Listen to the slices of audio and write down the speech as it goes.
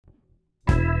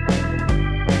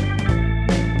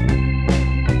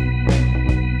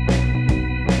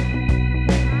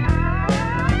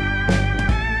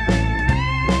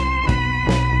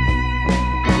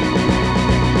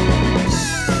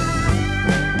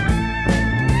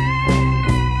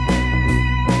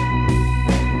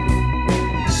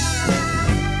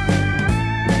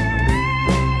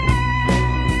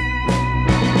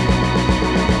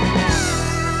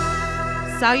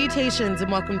Salutations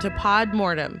and welcome to Pod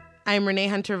Mortem. I'm Renee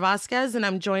Hunter Vasquez, and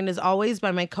I'm joined as always by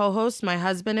my co-host, my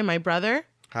husband, and my brother.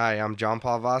 Hi, I'm John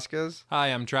Paul Vasquez. Hi,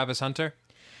 I'm Travis Hunter.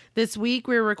 This week,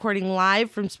 we're recording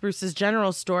live from Spruce's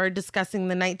General Store discussing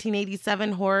the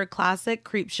 1987 horror classic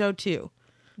Creepshow 2.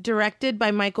 Directed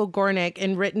by Michael Gornick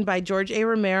and written by George A.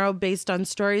 Romero based on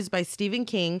stories by Stephen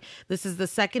King, this is the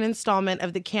second installment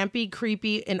of the campy,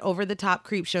 creepy, and over-the-top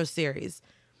Creepshow series.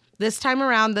 This time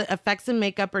around, the effects and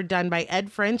makeup are done by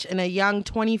Ed French and a young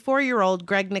 24-year-old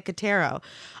Greg Nicotero.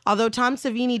 Although Tom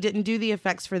Savini didn't do the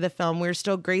effects for the film, we're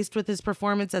still graced with his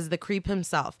performance as the creep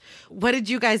himself. What did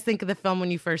you guys think of the film when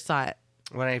you first saw it?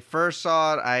 When I first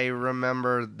saw it, I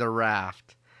remember the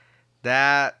raft.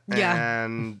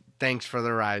 And Thanks for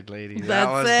the Ride, Lady.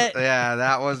 That's it. Yeah,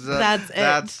 That's it.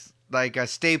 That's like a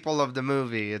staple of the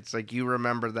movie. It's like you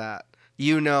remember that.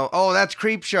 You know, oh, that's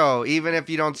Creepshow. Even if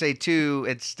you don't say 2,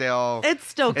 it's still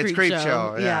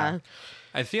Creepshow. Yeah.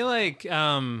 I feel like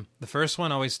the first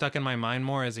one always stuck in my mind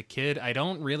more as a kid. I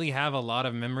don't really have a lot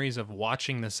of memories of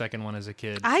watching the second one as a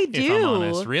kid. I do. If I'm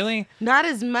honest. Really? Not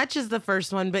as much as the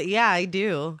first one, but yeah, I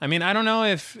do. I mean, I don't know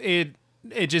if it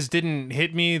just didn't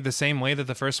hit me the same way that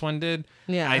the first one did.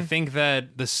 Yeah. I think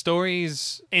that the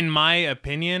stories, in my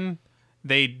opinion,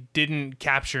 they didn't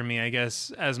capture me, I guess,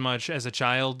 as much as a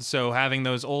child. So having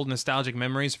those old nostalgic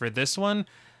memories for this one,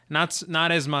 not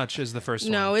as much as the first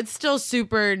one. No, it's still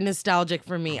super nostalgic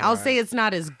for me. I'll say it's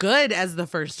not as good as the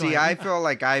first one. See, I feel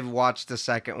like I've watched the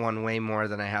second one way more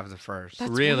than I have the first. That's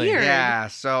Really? weird. Yeah,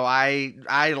 so I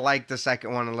like the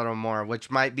second one a little more, which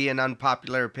might be an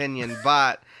unpopular opinion,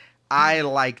 but I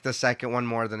like the second one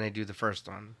more than I do the first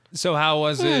one. So how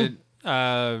was it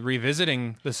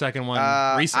revisiting the second one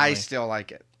recently? I still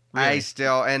like it. Really? I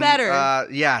still and Better.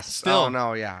 yes. Still. Oh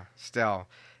no, yeah, still.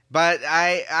 But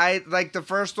I like the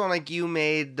first one. Like you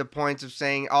made the points of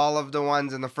saying all of the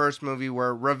ones in the first movie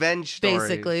were revenge stories,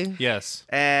 Basically. Yes.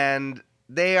 and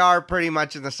they are pretty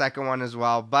much in the second one as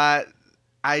well. But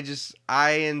I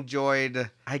enjoyed,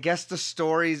 I guess, the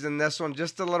stories in this one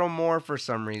just a little more for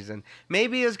some reason.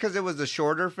 Maybe it's because it was a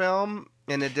shorter film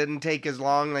and it didn't take as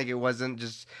long. Like it wasn't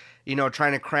just,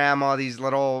 trying to cram all these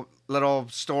little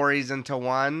stories into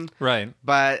one. Right.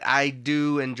 But I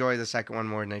do enjoy the second one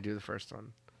more than I do the first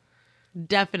one.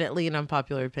 Definitely an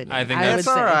unpopular opinion. I think would That's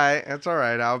say. all right. That's all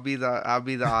right. I'll be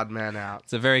the odd man out.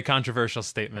 It's a very controversial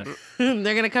statement. They're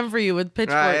going to come for you with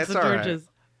pitchforks It's and all right. torches.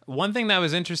 One thing that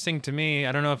was interesting to me,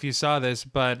 I don't know if you saw this,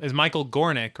 but is Michael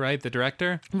Gornick, right? The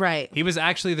director? Right. He was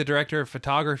actually the director of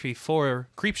photography for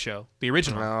Creepshow, the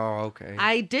original. Oh, okay.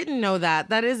 I didn't know that.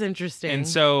 That is interesting. And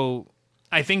so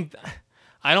I think,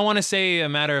 I don't want to say a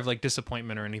matter of like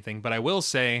disappointment or anything, but I will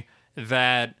say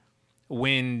that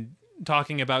when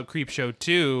talking about Creepshow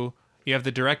 2, you have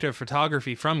the director of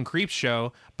photography from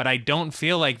Creepshow, but I don't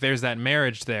feel like there's that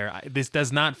marriage there. This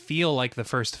does not feel like the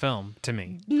first film to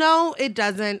me. No, it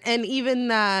doesn't. And even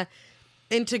the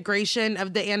integration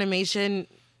of the animation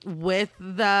with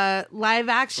the live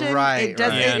action, Right, it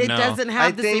doesn't. right. Yeah, it no. doesn't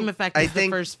have the same effect as the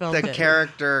first film the did.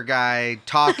 character guy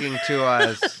talking to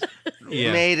us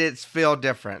Yeah. made it feel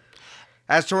different.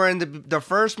 As to where in the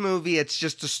first movie, it's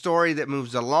just a story that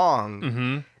moves along. Mm-hmm.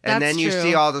 And That's then you true.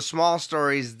 see all the small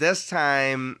stories. This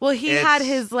time, Well, he it's- had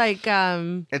his like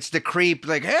It's the creep,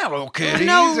 like, hello, kitties.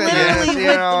 no, and literally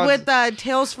it's, with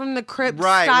Tales from the Crypt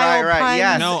Right, style right. puns.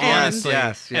 Yes, No, and- honestly.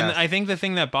 yes. And I think the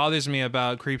thing that bothers me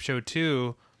about Creepshow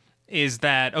 2 is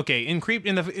that, okay, in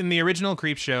the original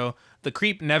Creepshow, the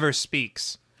creep never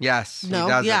speaks. Yes, No, he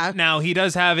does yeah. Now, he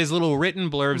does have his little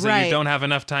written blurbs that Right. you don't have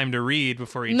enough time to read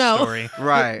before each No. story.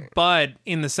 Right. But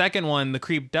in the second one, the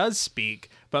creep does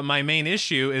speak. But my main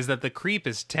issue is that the creep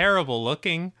is terrible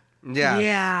looking. Yeah.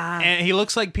 Yeah. And he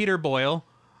looks like Peter Boyle.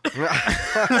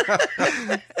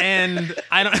 And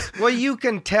I don't... Well, you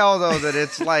can tell, though, that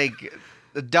it's like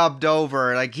dubbed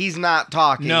over. Like, he's not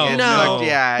talking. No. It's No. like,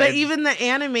 yeah. But it's- even the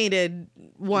animated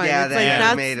one, yeah, it's the like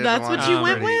animated that's one what you is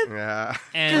went pretty- with? Yeah. Because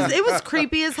And it was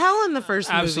creepy as hell in the first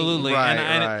movie. absolutely. Right,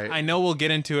 and right. I know we'll get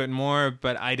into it more,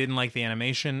 but I didn't like the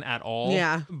animation at all.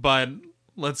 Yeah. But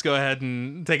let's go ahead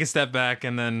and take a step back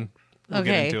and then we'll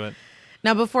get Okay. into it.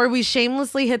 Now, before we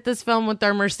shamelessly hit this film with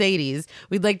our Mercedes,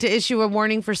 we'd like to issue a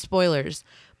warning for spoilers.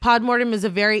 Podmortem is a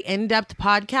very in-depth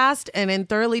podcast, and in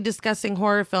thoroughly discussing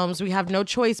horror films, we have no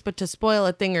choice but to spoil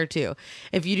a thing or two.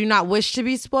 If you do not wish to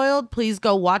be spoiled, please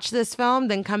go watch this film,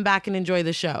 then come back and enjoy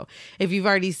the show. If you've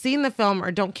already seen the film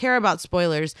or don't care about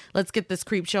spoilers, let's get this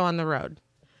creep show on the road.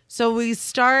 So we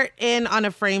start in on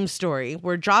a frame story.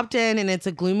 We're dropped in, and it's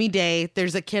a gloomy day.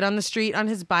 There's a kid on the street on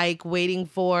his bike waiting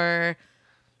for,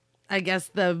 I guess,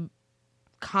 the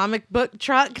comic book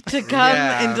truck to come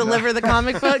and deliver the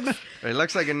comic books. It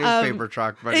looks like a newspaper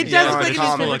truck, but It he's does throwing look like a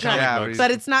comic newspaper truck, books.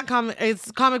 but it's not comic.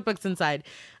 It's comic books inside.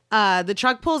 The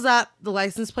truck pulls up. The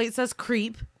license plate says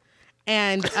 "creep,"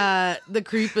 and the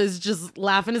creep is just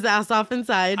laughing his ass off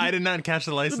inside. I did not catch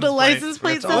the license The plate. license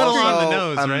plate It's says little "creep." on the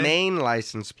also nose, a right? Maine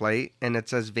license plate, and it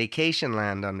says Vacation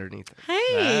Land underneath it.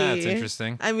 Hey, That's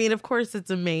interesting. I mean, of course, it's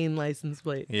a Maine license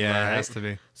plate. Yeah, Right. it has to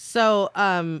be. So,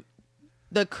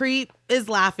 the creep is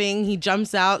laughing. He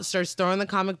jumps out, starts throwing the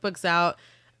comic books out.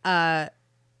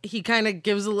 He kind of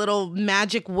gives a little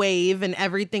magic wave, and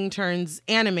everything turns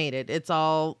animated. It's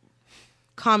all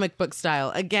comic book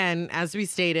style. Again, as we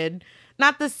stated,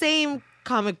 not the same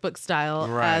comic book style as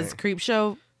Right.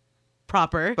 Creepshow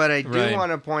proper. But I do Right.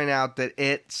 want to point out that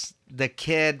it's the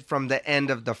kid from the end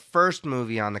of the first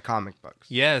movie on the comic books.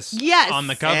 Yes. Yes. On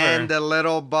the cover. And the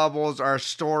little bubbles are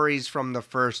stories from the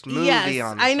first movie yes,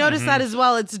 on the I noticed that as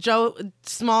well. It's Joe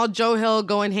Hill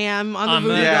going ham on the On the-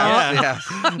 voodoo yeah. doll. Yeah.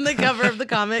 On the cover of the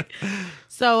comic.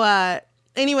 So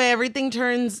anyway, everything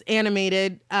turns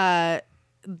animated.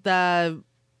 The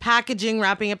packaging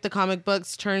wrapping up the comic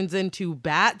books turns into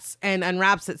bats and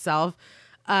unwraps itself.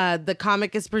 The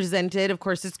comic is presented. Of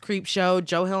course, it's Creepshow.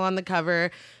 Joe Hill on the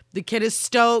cover. The kid is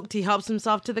stoked. He helps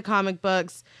himself to the comic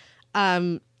books.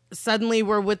 Suddenly,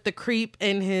 we're with the creep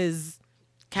in his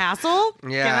castle.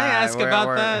 Yeah. Can I ask where- about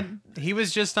where- that? He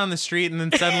was just on the street, and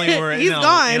then suddenly we're He's in a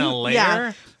gone.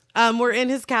 lair. Yeah. We're in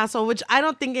his castle, which I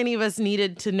don't think any of us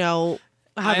needed to know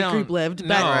how I the don't creep lived. know.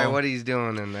 But All right, what he's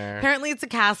doing in there. apparently it's a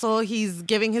castle. He's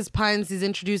giving his puns. He's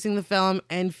introducing the film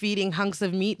and feeding hunks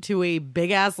of meat to a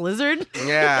big-ass lizard.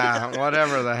 Yeah,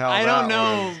 whatever the hell I that don't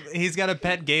know. was. He's got a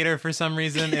pet gator for some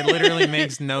reason. It literally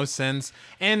makes no sense.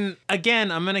 And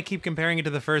again, I'm going to keep comparing it to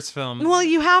the first film. Well,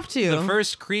 you have to. The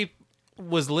first creep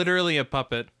was literally a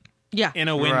puppet yeah. in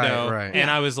a window. right. And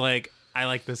I was like, I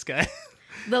like this guy.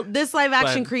 This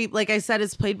live-action But- creep, like I said,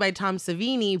 is played by Tom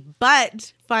Savini.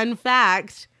 But, fun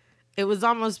fact, it was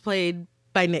almost played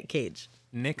by Nick Cage.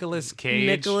 Nicolas Cage.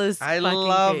 Nicholas I fucking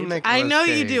love Cage. Nicolas I know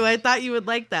you Cage. do. I thought you would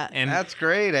like that. And That's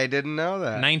great. I didn't know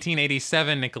that.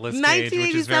 1987 Nicolas Cage, which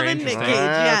is 1987 very Nick interesting. Cage.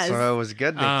 yes. So it was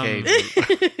good, Nick Um,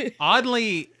 Cage.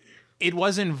 Oddly, it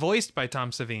wasn't voiced by Tom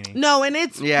Savini. No, and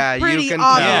it's Yeah, you pretty can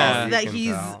obvious tell. that You can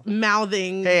he's tell.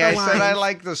 mouthing Hey, the I said I lines.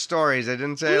 like the stories. I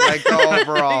didn't say I like the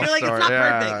overall You're like, it's story. not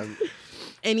Yeah. perfect.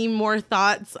 Any more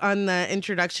thoughts on the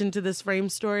introduction to this frame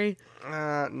story?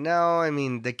 No, I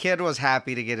mean the kid was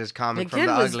happy to get his comic The from kid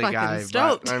the was ugly fucking guy.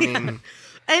 stoked. But, I mean,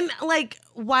 And like,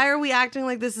 why are we acting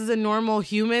like this is a normal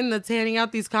human that's handing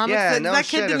out these comics? yeah, that no that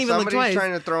kid shit. didn't If even look somebody's twice.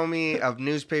 trying to throw me a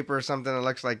newspaper or something that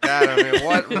looks like that, I mean,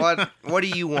 what do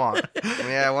you want?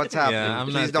 Yeah, what's happening? I'm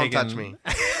Please not don't touch taking- me.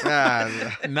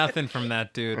 Yeah. Nothing from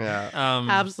that dude. Yeah.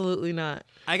 Absolutely not.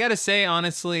 I gotta say,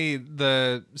 honestly,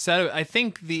 the set. I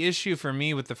think the issue for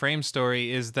me with the frame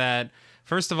story is that,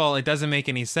 first of all, it doesn't make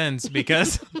any sense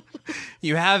because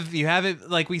you have it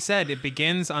like we said. It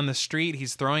begins on the street.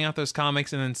 He's throwing out those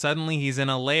comics, and then suddenly he's in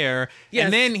a lair, Yes.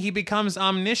 and then he becomes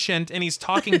omniscient, and he's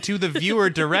talking to the viewer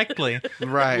directly.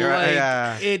 Right, Like, right,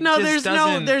 yeah. It No, just there's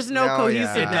doesn't- no No, yeah.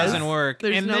 cohesiveness. It doesn't work.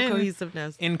 There's And no then,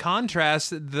 cohesiveness. In contrast,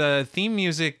 the theme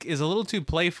music is a little too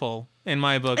playful in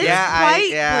my book. It's Yeah,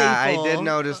 quite I playful. did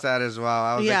notice that as well.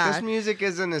 I was Yeah. like, this music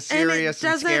isn't as serious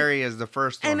and doesn't- scary as the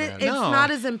first one. And is. it's No. not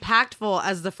as impactful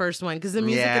as the first one because the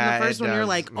music Yeah, in the first it one you're does.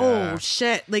 like, Yeah. oh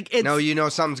shit, like it's No, you know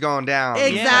something's going down.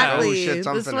 exactly. Oh, shit, This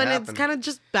something one happened. it's kind of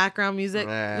just background music.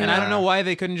 Yeah. you And I know? don't know why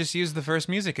they couldn't just use the first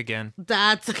music again.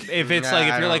 That's If it's Yeah, like,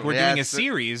 if I you're like, don't- we're yeah, doing a it's-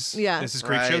 series, Yeah. this is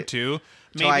Creepshow Right. 2.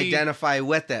 to identify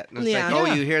with it. And it's Yeah. like, oh,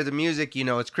 Yeah. you hear the music, you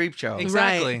know it's Creepshow.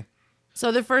 Exactly. So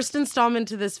the first installment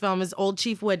to this film is Old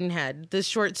Chief Woodenhead. This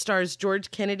short stars George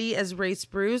Kennedy as Ray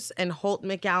Spruce and Holt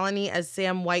McGallany as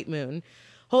Sam Whitemoon.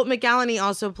 Holt McGallany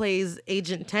also plays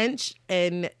Agent Tench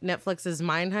in Netflix's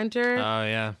Mindhunter. Oh,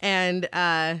 yeah. And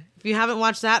if you haven't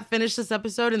watched that, finish this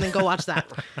episode and then go watch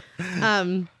that.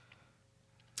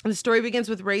 The story begins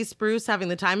with Ray Spruce having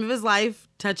the time of his life,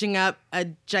 touching up a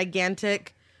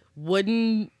gigantic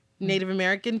wooden Native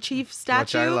American chief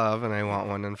statue Which I love, and I want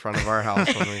one in front of our house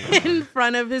when we go. in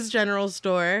front of his general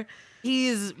store.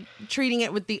 He's treating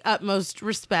it with the utmost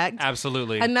respect.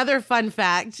 Absolutely. Another fun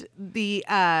fact, the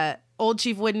old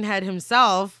Chief Woodenhead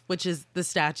himself, which is the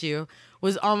statue,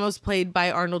 was almost played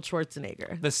by Arnold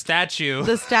Schwarzenegger. the statue.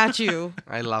 The statue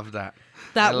I love that.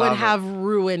 that I would love it. have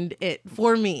ruined it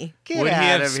for me. Get Would he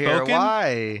out have of here. spoken?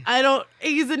 Why? I don't,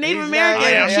 he's a Native He's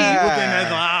American not- chief.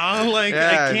 yeah. Like, Yeah,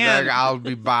 I he's can't. like, I'll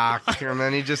be back. And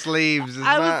then he just leaves. It's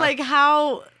I was not- like,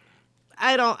 how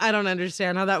I don't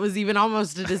understand how that was even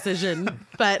almost a decision.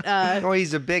 But Well,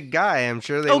 he's a big guy. I'm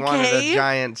sure they wanted a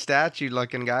giant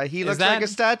statue-looking guy. He looks like a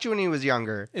statue when he was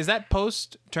younger. Is that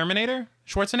post Terminator?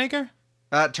 Schwarzenegger?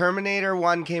 Terminator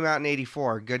 1 came out in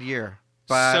 1984. Good year.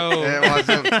 But it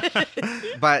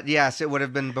wasn't. But yes, it would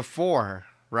have been before,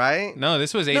 right? No,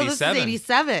 this was 87. no, this is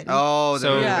 87. Oh,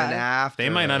 So- would have Yeah. been after. They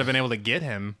might not have been able to get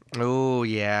him. Oh,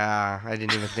 yeah. I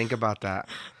didn't even think about that.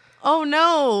 Oh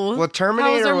no! Well,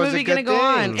 Terminator How is our was a movie good gonna go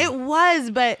on? thing. It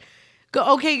was, but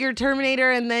okay, you're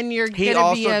Terminator, and then you're He gonna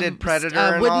also be a did Predator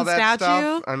a and wooden all that statue.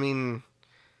 stuff. I mean,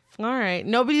 All right,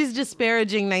 nobody's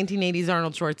disparaging 1980s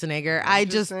Arnold Schwarzenegger. I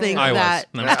just saying. think I that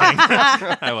was. No, I'm just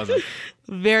kidding. I wasn't.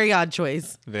 very odd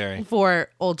choice Very. for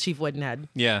old Chief Woodenhead.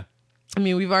 Yeah. I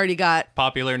mean, we've already got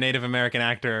Popular Native American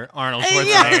actor Arnold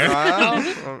Yeah.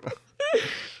 Schwarzenegger.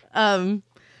 well,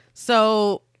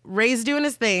 So Ray's doing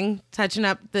his thing, touching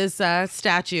up this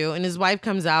statue, and his wife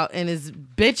comes out and is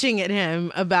bitching at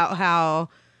him about how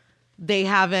they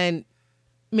haven't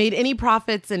made any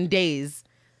profits in days.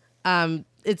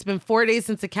 It's been 4 days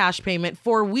since a cash payment,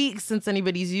 4 weeks since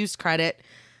anybody's used credit.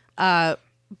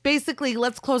 Basically,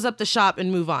 let's close up the shop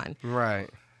and move on. right.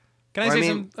 Can I Well, say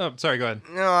I mean- some? Oh, sorry. Go ahead.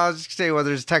 No, I was just saying, well,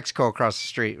 there's Texaco across the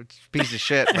street. It's a piece of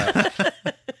shit, but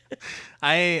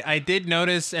I did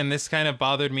notice, and this kind of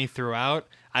bothered me throughout.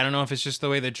 I don't know if it's just the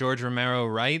way that George Romero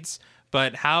writes,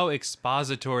 but how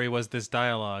expository was this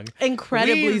dialogue?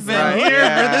 Incredibly We've so. been Right. here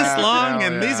Yeah, for this long, no,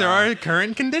 and these yeah. are our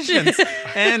current conditions.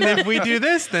 And if we do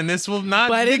this, then this will not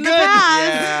But be in the good.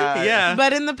 past, Yeah.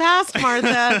 But in the past,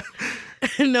 Martha.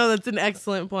 No, that's an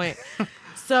excellent point.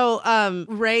 So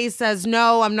Ray says,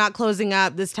 no, I'm not closing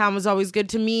up. This town was always good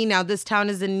to me. Now this town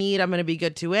is in need. I'm going to be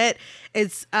good to it.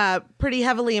 It's pretty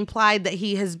heavily implied that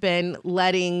he has been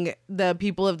letting the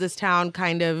people of this town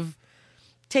kind of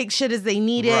take shit as they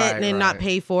need it Right, and not right.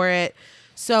 pay for it.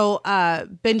 So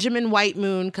Benjamin White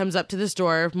Moon comes up to the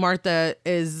store. Martha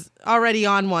is already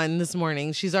on one this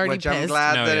morning. She's already which pissed. I'm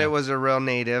glad No, that yeah. it was a real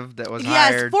native that was Yes,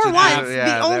 hired. for to do- once. yeah, The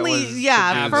that only- was to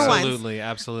yeah, do for that. once.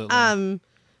 Absolutely.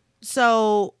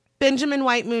 So Benjamin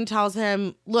White Moon tells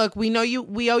him, "Look, we owe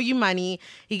you money."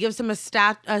 He gives him a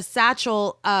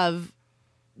satchel of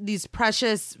these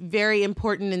precious, very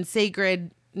important and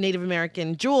sacred Native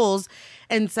American jewels,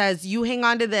 and says, "You hang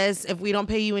on to this. If we don't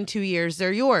pay you in 2 years,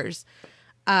 they're yours."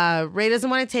 Ray doesn't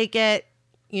want to take it.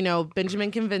 You know,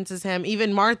 Benjamin convinces him.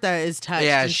 Even Martha is touched.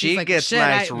 Yeah, and she's she like, gets "Shit,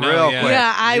 nice I- real No, yeah. quick.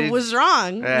 Yeah, I She- was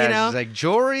wrong. Yeah, you know, she's like,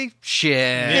 jewelry?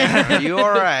 Shit. Are you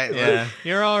all right? Yeah,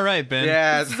 you're all right, Ben.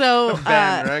 Yeah. So,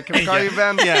 Ben, right? Can we call you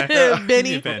Ben? Yeah.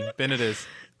 Benny. Ben it is.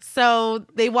 So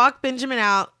they walk Benjamin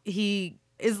out. He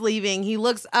is leaving. He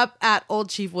looks up at old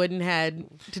Chief Woodenhead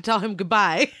to tell him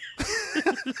goodbye.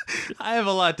 I have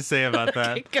a lot to say about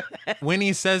that. Go ahead. When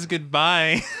he says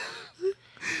goodbye,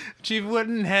 Chief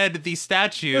Woodenhead, the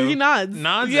statue, He nods.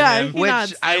 nods Yeah, at him. he Which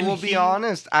nods. I And will be he-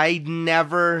 honest, I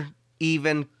never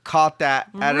even caught that.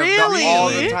 Out Really? of all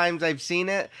the times I've seen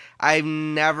it, I've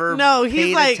never No, he's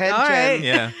paid like, attention all right.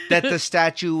 Yeah. that the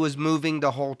statue was moving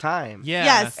the whole time. Yeah.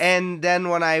 Yes. And then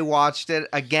when I watched it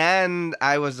again,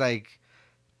 I was like,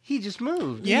 he just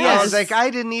moved. Yes. I was like,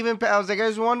 I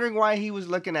was wondering why he was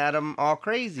looking at him all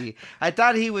crazy. I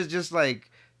thought he was just like,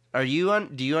 do you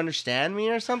understand me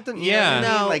or something? You know Yeah. what I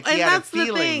mean? No, Like, he and had a that's the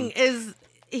feeling. thing is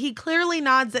he clearly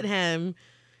nods at him.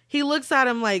 He looks at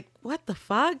him like, what the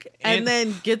fuck? And And-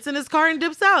 then gets in his car and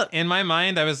dips out. In my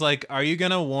mind, I was like, "Are you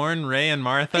gonna warn Ray and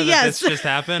Martha that Yes. this just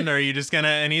happened, or are you just gonna?"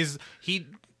 And he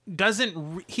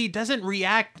doesn't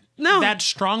react No, that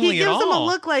strongly He gives at all. him a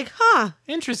look like, huh?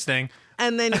 Interesting.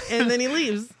 And then he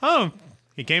leaves. Oh,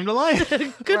 he came to life. Good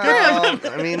for him. Well,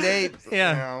 I mean,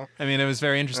 Yeah. you know. I mean, it was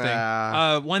very interesting.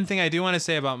 One thing I do want to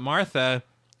say about Martha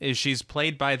is she's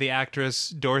played by the actress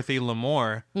Dorothy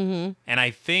Lamour. Mm-hmm. And I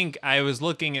think I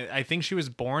think she was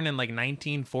born in like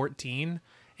 1914,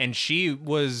 and she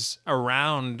was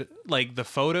around, like, the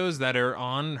photos that are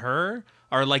on her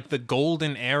are like the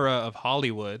golden era of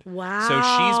Hollywood. Wow. So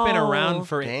she's been around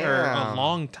for a Damn.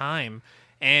 long time.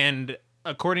 And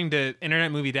according to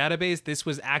Internet Movie Database, this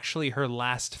was actually her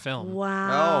last film. Wow.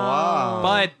 wow.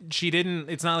 But she didn't.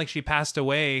 It's not like she passed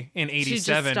away in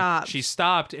 '87. stopped. She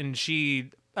stopped, and she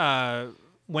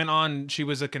went on. She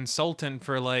was a consultant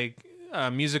for like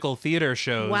musical theater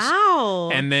shows. Wow.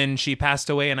 And then she passed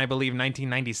away in, I believe,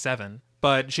 1997.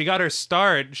 But she got her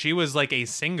start. She was like a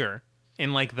singer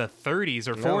in like the 30s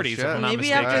or 40s. shit. If I'm not Maybe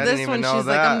mistaken. I after didn't this even one, know she's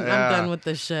like, that, I'm yeah. done with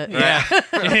this shit. Yeah,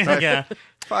 yeah.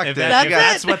 Fuck If, this. that, if You got-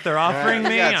 that's what they're offering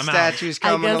me, you got I'm out. statues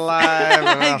coming guess- alive.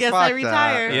 I guess I Fuck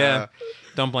retire. that. Yeah,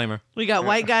 don't blame her. We got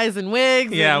white guys in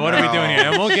wigs. Yeah, and- what are we doing here?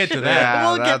 And we'll get to that. Yeah,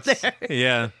 We'll get that's- there.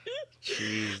 Yeah.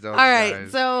 Jeez, those All right.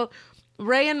 guys. So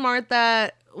Ray and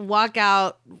Martha walk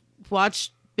out,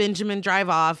 watch Benjamin drive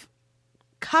off,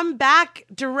 come back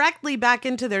directly back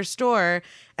into their store,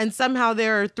 and somehow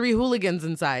there are 3 hooligans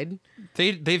inside.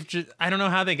 They've just, I don't know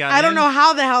how they got I don't in. know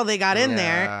how the hell they got in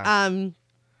Yeah. there.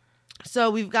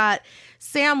 So we've got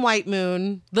Sam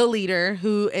Whitemoon, the leader,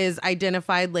 who is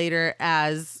identified later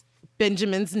as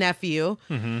Benjamin's nephew.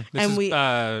 This and is, we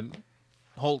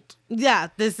Holt. Yeah,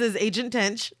 this is Agent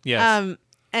Tench. Yes.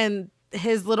 And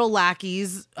his little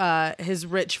lackeys, his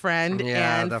rich friend,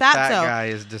 Yeah, and the Fatso. fat guy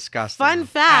is disgusting. Fun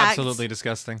fact: Absolutely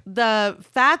disgusting. the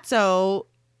Fatso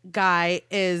guy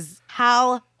is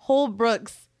Hal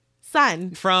Holbrook's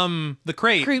son. From the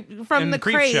crate. From in the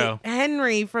Creep crate. Show.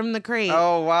 Henry from the crate.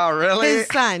 Oh wow, really? His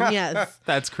son, yes.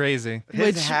 That's crazy.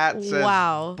 His Which- hat says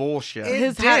wow. bullshit.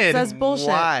 His hat did. says bullshit.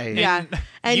 Why? Yeah.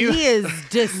 And you- he is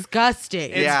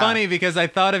disgusting. It's Yeah. funny because I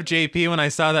thought of JP when I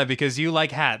saw that because you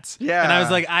like hats. Yeah. And I was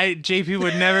like, JP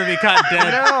would never be caught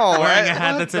dead No, wearing a I-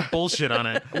 hat what that said bullshit on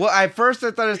it. Well, at first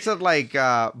I thought it said like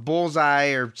bullseye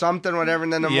or something, whatever.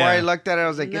 And then the more Yeah. I looked at it, I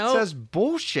was like, Nope. it says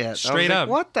bullshit. I was Straight like, up.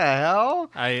 What the hell?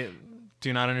 I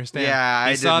do not understand. Yeah,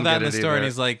 he I saw didn't that get in the it store and either.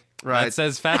 he's like, Right. that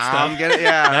says fat I'm stuff. gonna,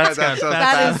 yeah, That's that got says fat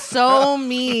That fat. is so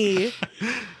me.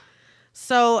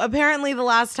 So apparently the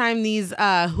last time these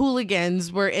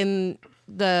hooligans were in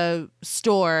the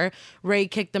store, Ray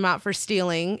kicked them out for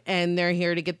stealing, and they're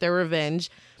here to get their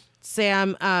revenge.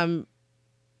 Sam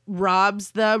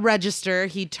robs the register.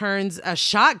 He turns a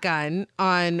shotgun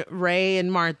on Ray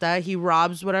and Martha. He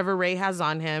robs whatever Ray has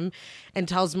on him and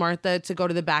tells Martha to go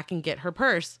to the back and get her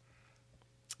purse.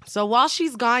 So while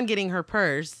she's gone getting her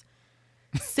purse,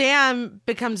 Sam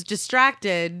becomes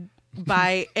distracted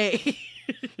by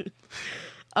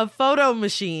a photo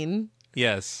machine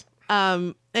Yes.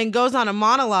 and goes on a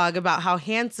monologue about how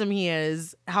handsome he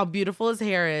is, how beautiful his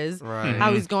hair is, Right.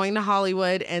 how he's going to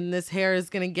Hollywood, and this hair is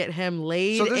going to get him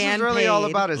laid So this is and really paid. all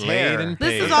about his Laid hair. and This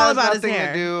paid. is It all has about his nothing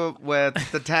hair. to do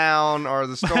with the town or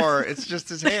the store. It's just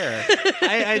his hair.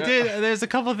 I did. There's a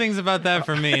couple things about that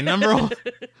for me.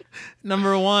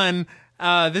 Number one,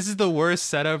 this is the worst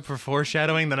setup for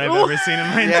foreshadowing that I've ever seen in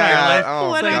my entire life. Oh,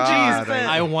 What a God. geez,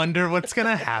 I wonder what's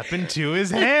gonna happen to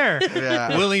his hair.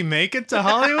 Yeah. Will he make it to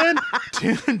Hollywood?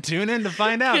 Tune in to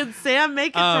find out. Can Sam make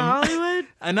it to Hollywood?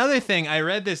 Another thing, I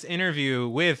read this interview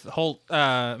with Holt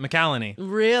McCallany.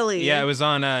 Really? Yeah, it was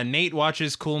on Nate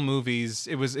Watches Cool Movies.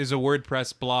 It was a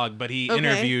WordPress blog, but he Okay.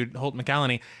 interviewed Holt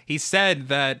McCallany. He said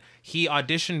that he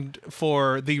auditioned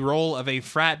for the role of a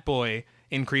frat boy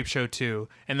in Creepshow 2,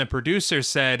 and the producer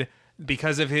said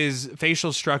because of his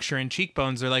facial structure and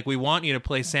cheekbones, they're like, we want you to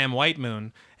play Sam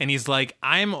Whitemoon. And he's like,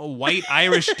 I'm a white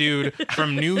Irish dude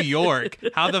from New York.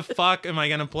 How the fuck am I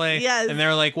going to play? Yes. And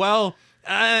they're like, well,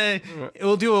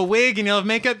 we'll do a wig and you'll have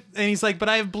makeup. And he's like, but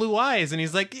I have blue eyes. And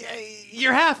he's like, yeah,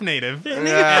 you're half native. Yeah, And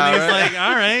he's right. like,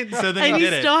 all right. So then And he he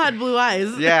did still it. had blue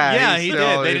eyes. Yeah, He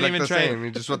still- did. They he didn't looked even the try.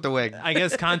 same. Just with the wig. I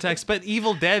guess context, but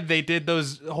Evil Dead, they did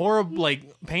those horrible, like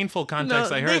painful context.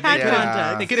 No, I they heard had Yeah.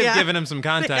 context. they could have Yeah. given him some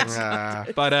context. Yeah.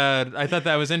 But I thought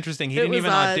that was interesting. He It didn't was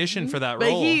even odd. audition for that but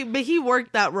role. he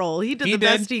worked that role. He did He the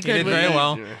best he He could did with very it.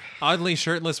 well. Oddly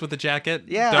shirtless with a jacket.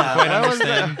 Yeah, Don't quite that was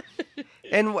understand.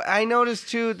 And I noticed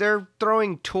too, they're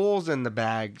throwing tools in the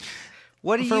bag.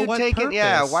 What are For you what taking?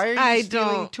 Yeah, purpose? why are you I stealing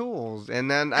don't- tools? And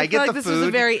then I I feel get like the this food. was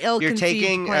a very You're ill-conceived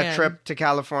taking plan. a trip to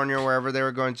California, or wherever they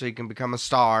were going, so you can become a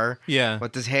star. Yeah.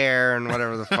 with his hair and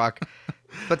whatever the fuck.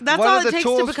 But That's what all are it the takes to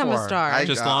tools become a for? star.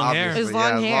 Just long hair. obviously, His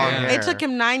long yeah, hair. hair. It took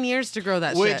him 9 years to grow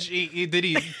that Which shit. did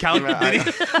he calculate?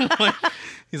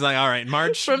 He's like, all right,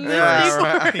 March. From this Yeah, people.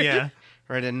 right. yeah.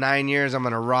 Right, in 9 years, I'm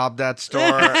gonna rob that store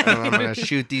and I'm gonna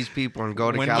shoot these people and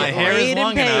go to When my California. hair is Paid and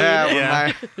long paid. enough. yeah,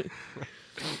 when my-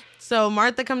 So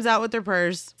Martha comes out with her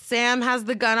purse. Sam has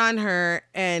the gun on her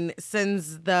and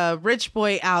sends the rich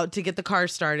boy out to get the car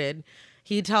started.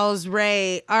 He tells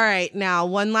Ray, all right, now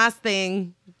one last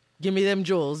thing. Give me them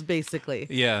jewels, basically.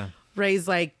 Yeah. Ray's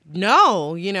like,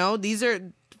 no, these are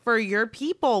for your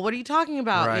people. What are you talking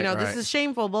about? Right, This right. is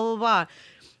shameful, blah, blah, blah.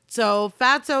 So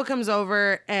Fatso comes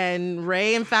over and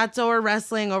Ray and Fatso are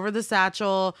wrestling over the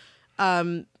satchel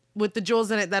with the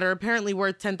jewels in it that are apparently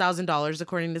worth $10,000,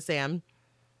 according to Sam.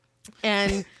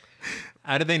 And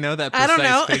How did they know that I don't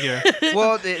know. precise figure?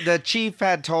 well, the chief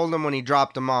had told him when he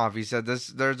dropped him off. He said,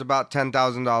 "There's about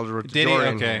 $10,000 worth of Did he? jewelry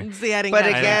in Okay. here." see, I didn't But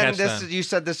catch again, catch that. you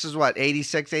said this is what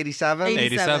 86, 87?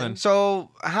 87. So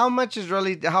how much is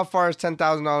really? How far is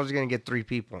 $10,000 going to get three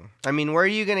people? I mean, where are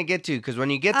you going to get to? Because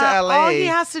when you get to LA, all he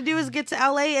has to do is get to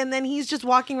LA, and then he's just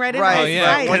walking right in. right? Oh, his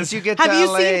yeah. ride. Once you get Have to you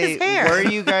LA, seen his hair? where are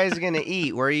you guys going to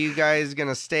eat? Where are you guys going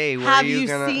to stay? Where Have are you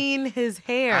gonna... seen his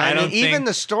hair? I I don't mean, even think-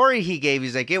 the story he gave,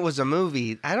 he's like, it was a movie.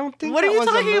 movie. I don't think What that are you was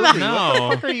a talking movie. about? No. What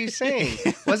the fuck are you saying?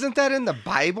 Wasn't that in the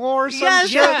Bible or something?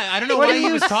 Yes. Yeah, I don't know What why are he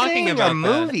you was talking saying? about a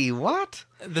movie? What?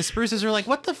 that. The Spruces are like,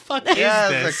 what the fuck is Yeah,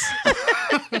 this?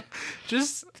 it's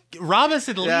Just rob us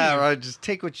and leave. Yeah, right, just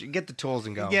take what you get the tools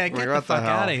and go. Yeah, Like, get what the fuck hell?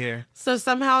 out of here. So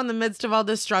somehow in the midst of all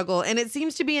this struggle, and it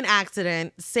seems to be an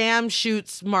accident, Sam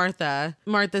shoots Martha.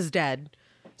 Martha's dead.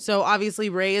 So obviously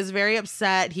Ray is very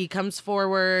upset. He comes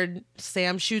forward.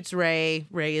 Sam shoots Ray.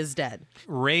 Ray is dead.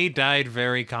 Ray died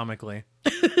very comically.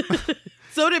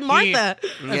 So did Martha.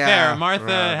 Fair. Martha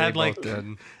they had both like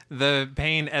did. the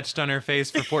pain etched on her face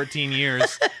for 14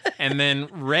 years. And then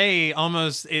Ray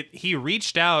he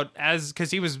reached out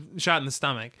because he was shot in the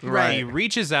stomach. Right. He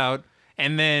reaches out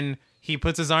and then he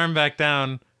puts his arm back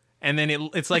down. And then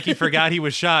it's like he forgot he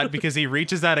was shot because he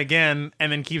reaches out again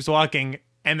and then keeps walking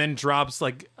and then drops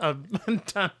like a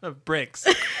ton of bricks.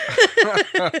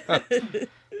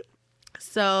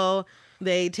 So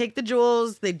they take the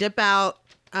jewels. They dip out.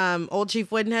 Old Chief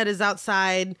Woodenhead is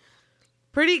outside.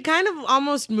 Pretty kind of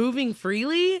almost moving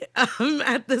freely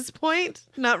at this point.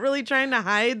 Not really trying to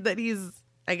hide that he's,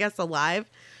 I guess, alive.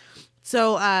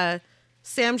 So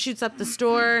Sam shoots up the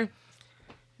store.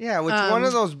 Yeah, which one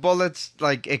of those bullets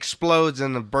like explodes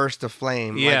in a burst of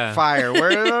flame, Yeah. like fire.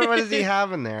 What does he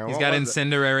have in there? He's What got was it?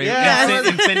 incendiary, Yeah.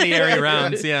 incendiary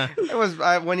rounds. Yeah. It was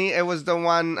it was the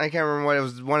one I can't remember what it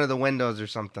was. One of the windows or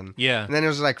something. Yeah. And then it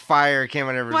was like fire came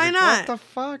out. Why Like, not? What the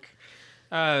fuck?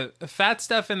 Fat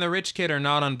Stuff and the Rich Kid are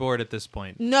not on board at this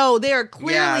point. No, they are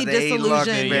clearly they look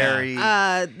disillusioned. very.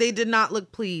 They did not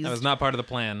look pleased. That was not part of the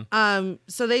plan.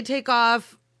 So they take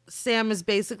off. Sam is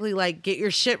basically like, get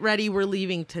your shit ready. We're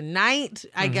leaving tonight.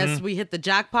 I guess we hit the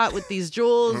jackpot with these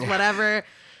jewels, whatever.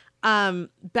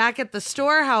 Back at the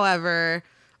store, however,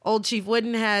 Old Chief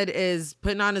Woodenhead is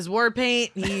putting on his war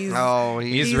paint. He's Oh,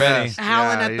 He's ready. pissed.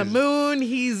 howling Yeah, at the he's- moon.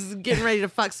 He's getting ready to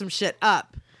fuck some shit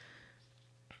up.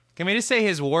 Can we just say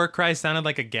his war cry sounded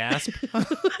like a gasp?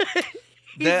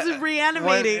 He's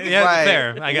reanimating. Yeah,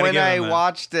 fair. I gotta when give I him that.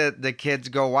 watched it, the kids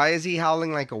go, "Why is he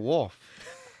howling like a wolf?"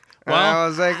 And Well-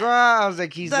 I was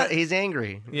like, he's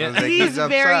angry. Yeah. I was like, He's upset.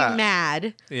 very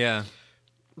mad. Yeah.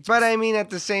 But I mean, at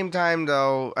the same time,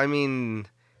 though, I mean,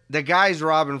 the guy's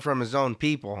robbing from his own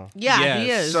people. Yeah, he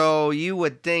Yes. is. So you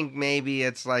would think maybe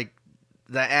it's like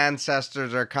the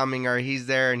ancestors are coming, or he's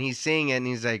there and he's seeing it, and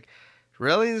he's like,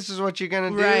 "Really, this is what you're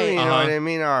gonna do?" Right. You know Uh-huh. what I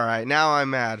mean? All right, now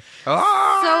I'm mad.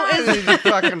 Oh, So is- he just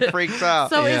fucking freaks out.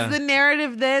 So Yeah. is the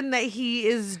narrative then that he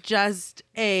is just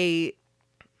a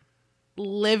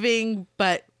living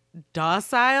but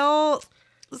docile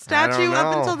statue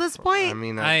up until this point? I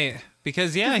mean,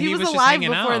 Because yeah, he he was just alive hanging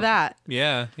before out. that.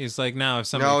 Yeah, he's like, now if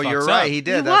somebody no, fucks you're right. up- He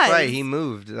did. He That's was. right. He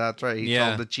moved. That's right. He Yeah.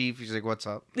 told the chief. He's like, "What's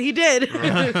up?" He did.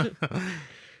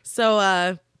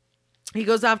 So he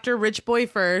goes after Rich Boy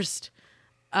first.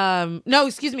 No,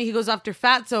 excuse me. He goes after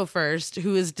Fatso first,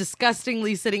 who is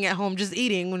disgustingly sitting at home just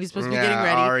eating when he's supposed to be getting ready.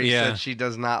 Ari Yeah. said she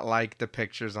does not like the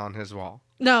pictures on his wall.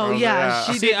 No, Oh, yeah, yeah.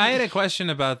 she See, did. I had a question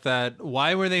about that.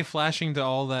 Why were they flashing to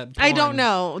all that? I don't porn?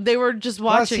 know. They were just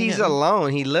Plus, watching. he's him.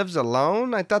 alone. He lives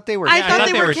alone. I thought they were. I thought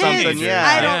they were kids. something. Yeah.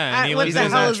 I don't. Yeah, and he what lives the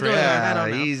in hell that is going on? trailer. I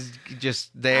don't know. He's just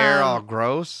there, all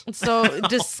gross. So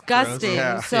disgusting.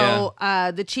 Gross. So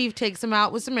the chief takes him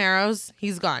out with some arrows.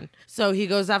 He's gone. So he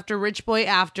goes after Rich Boy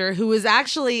after, who is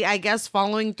actually, I guess,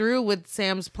 following through with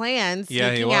Sam's plans. Yeah,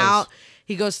 he sneaking was. out.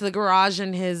 He goes to the garage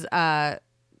and his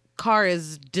car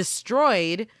is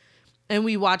destroyed. And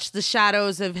we watch the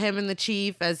shadows of him and the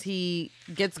chief as he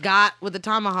gets got with a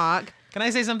tomahawk. Can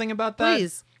I say something about that?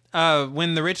 Please.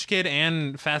 When the Rich Kid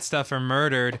and Fat Stuff are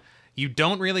murdered, you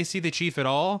don't really see the chief at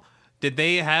all. Did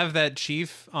they have that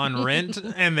chief on rent?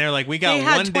 And they're like, we got They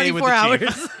had one day with 24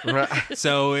 the hours. chief.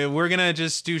 So we're going to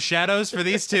just do shadows for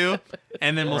these two,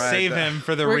 and then we'll Right. save him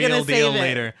for the We're real gonna deal save it.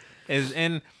 later.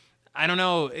 And I don't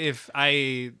know if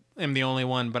I am the only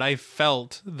one, but I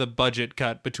felt the budget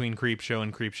cut between Creepshow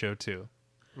and Creepshow 2.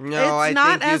 No, It's I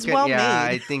not think you as can, well yeah, made.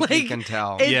 I think you Like, can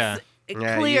tell. It's Yeah.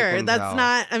 Yeah, you clear. can That's tell.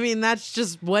 not, I mean, that's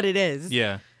just what it is.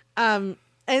 Yeah.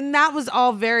 And that was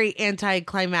all very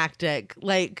anticlimactic.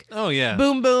 Like, Oh, yeah.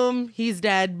 boom, boom, he's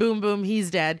dead. Boom, boom, he's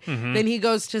dead. Mm-hmm. Then he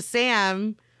goes to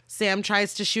Sam. Sam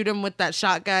tries to shoot him with that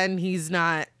shotgun. He's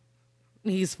not,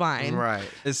 he's fine. Right.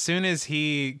 As soon as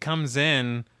he comes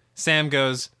in, Sam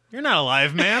goes, "You're not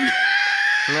alive, man."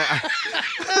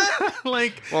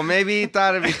 Like, Well, maybe he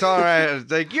thought if he told her,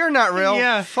 it's like, "You're not real."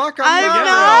 Yeah. Fuck, I'm I'm not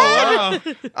not.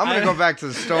 real. wow. I'm gonna go back to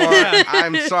the store.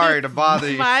 I'm sorry to bother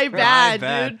you. My My bad,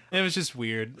 bad. dude. It was just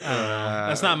weird. I don't know.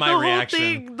 That's not my the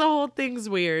reaction. the whole thing's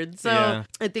weird. So Yeah.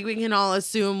 I think we can all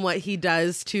assume what he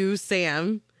does to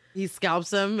Sam. He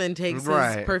scalps him and takes his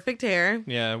Right. perfect hair.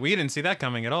 Yeah, we didn't see that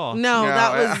coming at all. No, No,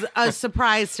 that was a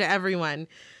surprise to everyone.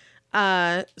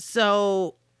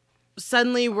 So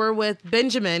suddenly we're with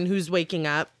Benjamin, who's waking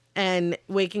up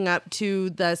to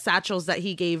the satchels that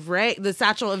he gave Ray, the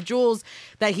satchel of jewels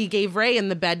that he gave Ray in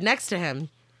the bed next to him.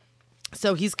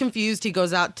 So he's confused. He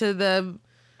goes out to the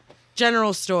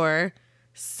general store,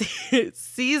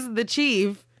 sees the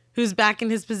chief, who's back in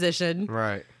his position,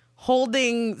 Right.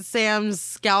 holding Sam's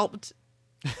scalp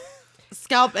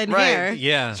and Right. hair.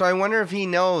 Yeah. So I wonder if he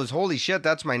knows, holy shit,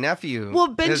 that's my nephew. Well,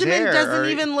 His Benjamin hair, doesn't or-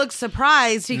 even look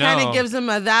surprised. He kind No. of gives him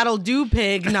a "that'll do,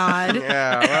 pig" nod.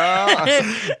 Yeah,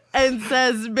 well, And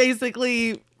says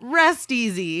basically, "Rest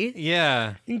easy."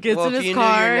 Yeah. He gets well in if his you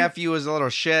car. knew your nephew was a little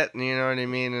shit, you know what I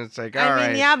mean? It's like, all I right.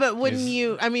 mean, yeah, but wouldn't He's-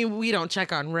 you? I mean, we don't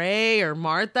check on Ray or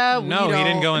Martha. No, we he don't,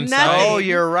 didn't go inside. nothing. Oh,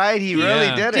 you're right. He really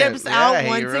Yeah. didn't. Dips out he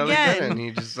once really again. Didn't.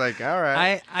 He just like, all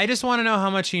right. I just want to know how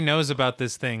much he knows about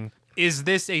this thing. Is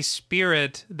this a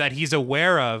spirit that he's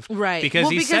aware of? Right. Because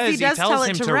Well, he because says he does tells tell it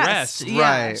him to to rest. rest.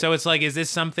 Yeah. Right. So it's like, is this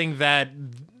something that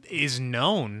is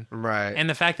known? Right. And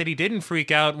the fact that he didn't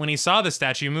freak out when he saw the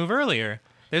statue move earlier.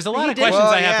 There's a lot He of did. questions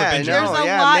well, I have for yeah, Benjamin. no, There's a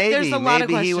yeah, lot- maybe, there's a lot of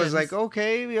maybe he was questions. like,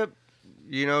 okay, yep,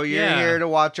 you know, you're Yeah. here to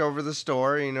watch over the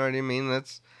store. You know what I mean?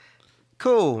 That's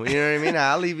cool. You know what I mean?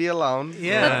 I'll leave you alone.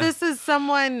 Yeah. But this is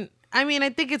someone. I mean, I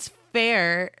think it's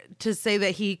fair to say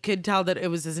that he could tell that it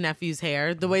was his nephew's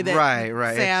hair. The way that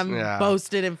Right, Sam yeah.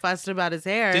 boasted and fussed about his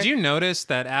hair. Did you notice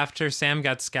that after Sam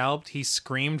got scalped, he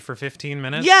screamed for 15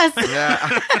 minutes? Yes.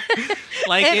 Yeah.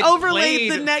 Like It overlaid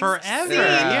played the next forever. scene.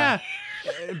 Yeah.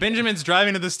 Benjamin's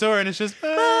driving to the store and it's just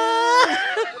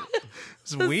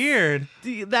it's weird.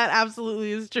 That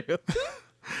absolutely is true.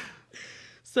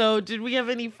 So, did we have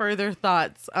any further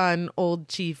thoughts on old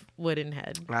Chief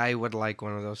Woodenhead? I would like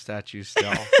one of those statues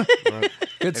still.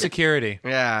 Good security.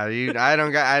 Yeah, I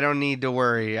don't need to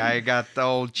worry. I got the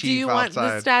old chief Do you want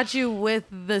outside. the statue with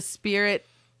the spirit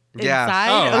Yes. inside?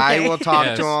 Oh, I Okay. will talk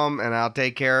Yes. to him and I'll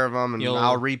take care of him and You'll-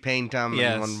 I'll repaint him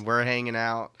Yes. and when we're hanging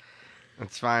out,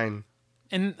 it's fine.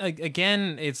 And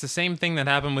again, it's the same thing that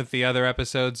happened with the other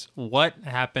episodes. What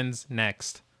happens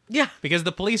next? Yeah. Because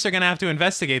the police are going to have to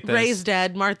investigate this. Ray's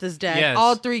dead. Martha's dead. Yes.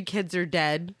 All 3 kids are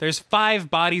dead. There's 5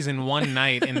 bodies in one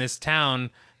night in this town.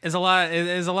 Is a lot.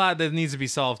 Is a lot that needs to be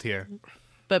solved here.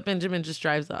 But Benjamin just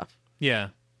drives off. Yeah.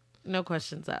 No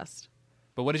questions asked.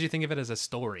 But what did you think of it as a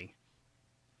story?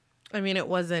 I mean, it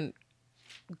wasn't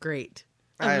great.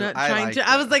 I I'm not liked trying to. it.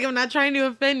 I was like, I'm not trying to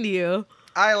offend you.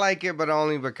 I like it, but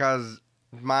only because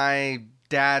my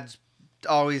dad's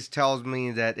always tells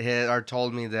me that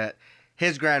told me that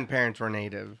his grandparents were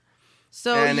native.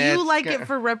 So And you it's like go- it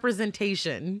for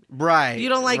representation. Right. You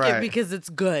don't like it right. because it's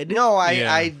good. No,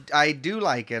 Yeah. I do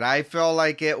like it. I feel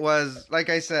like it was, like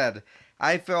I said,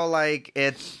 I feel like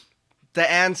it's the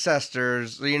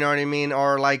ancestors, you know what I mean?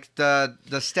 Or like the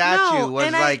statue No, was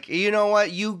and like, you know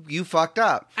what? You fucked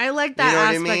up. I like You that know what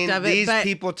I aspect mean? of it. These but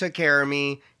people took care of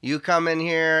me. You come in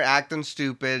here acting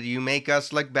stupid. You make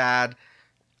us look bad.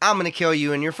 I'm going to kill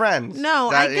you and your friends. no,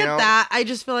 I get you know? that. I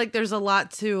just feel like there's a lot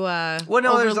to Well,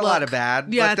 no, there's a lot overlook. of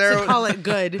bad. Yeah, but there, to call it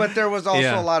good. But there was also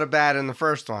Yeah. a lot of bad in the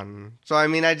first one. So, I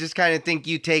mean, I just kind of think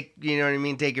you know what I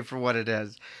mean, take it for what it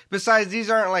is. Besides, these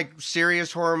aren't like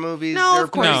serious horror movies. No, they're of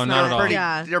course No, pretty, not they're at all. pretty,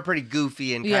 Yeah. They're pretty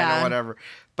goofy and kind Yeah. of whatever.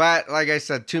 But like I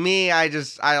said, to me, I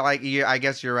like you. I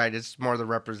guess you're right. It's more the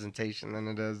representation than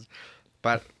it is.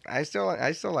 But I still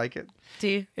like it.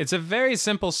 T. It's a very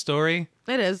simple story.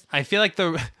 It is. I feel like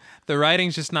the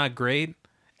writing's just not great.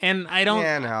 And I don't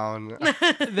Yeah, no.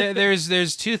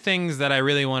 there's 2 things that I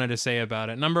really wanted to say about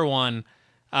it. Number 1,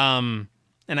 and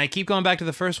I keep going back to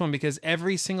the first one because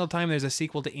every single time there's a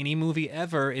sequel to any movie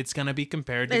ever, it's going to be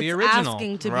compared to It's the original.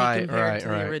 asking to Right, be compared right, to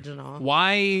right. the original.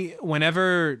 Why,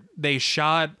 whenever they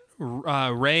shot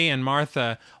Ray and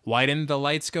Martha, why didn't the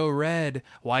lights go red?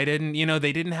 Why didn't,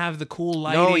 they didn't have the cool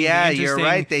lighting? No, the yeah, you're interesting-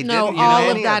 right. They No, didn't. all do of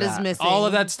any that is missing. All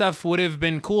of that stuff would have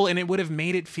been cool, and it would have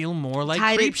made it feel more like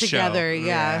Tied it Creepshow. together. Yeah.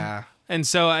 Yeah. And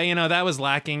so, that was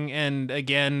lacking. And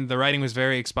again, the writing was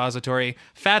very expository.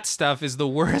 Fat Stuff is the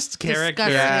worst character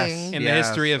Disgusting. in the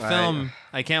history of film.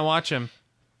 I can't watch him.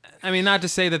 I mean, not to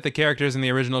say that the characters in the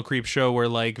original Creepshow were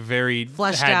like very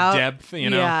Fleshed had out. depth,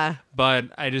 Yeah. But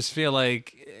I just feel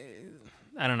like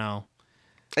I don't know.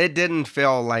 It didn't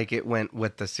feel like it went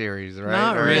with the series, right?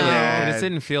 Not Or- really. It Yeah. just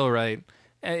didn't feel right.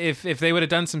 If they would have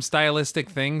done some stylistic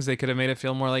things, they could have made it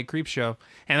feel more like Creepshow.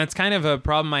 And that's kind of a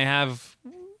problem I have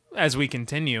as we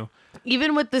continue.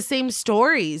 Even with the same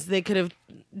stories, they could have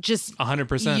just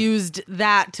 100%. used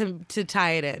that to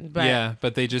tie it in. But Yeah,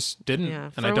 but they just didn't. yeah,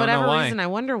 And for I don't whatever know why. reason, I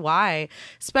wonder why.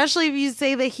 Especially if you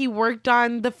say that he worked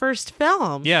on the first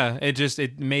film. Yeah,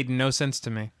 it made no sense to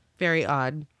me. Very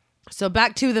odd. So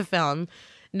back to the film.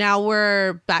 Now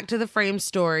we're back to the Frame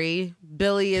story.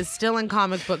 Billy is still in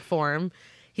comic book form.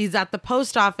 He's at the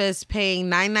post office paying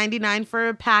 $9.99 for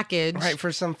a package Right,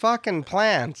 for some fucking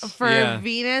plants. for Yeah.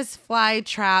 Venus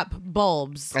flytrap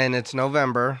bulbs. And it's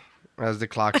November, as the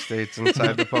clock states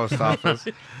inside the post office.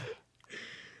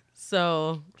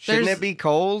 So Shouldn't there's- it be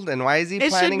cold? And why is he It should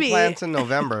planting be. plants in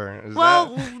November?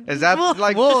 Well, is that well-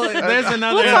 like Well, there's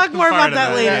another. We'll talk more part about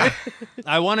of that later.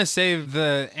 I want to say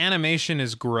the animation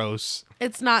is gross.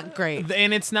 It's not great.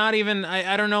 And it's not even,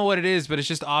 I don't know what it is, but it's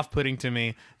just off-putting to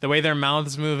me. The way their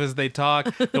mouths move as they talk,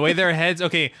 the way their heads,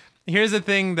 okay, here's the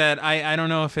thing that I don't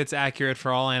know if it's accurate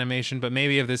for all animation, but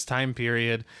maybe of this time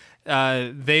period,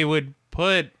 they would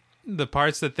put the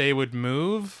parts that they would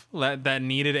move that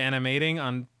needed animating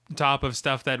on top of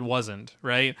stuff that wasn't,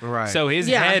 right? Right. So his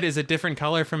Yeah. head is a different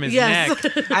color from his Yes.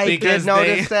 neck. I because did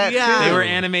notice that Yeah. too. they were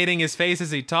animating his face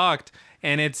as he talked,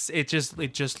 and it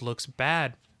just looks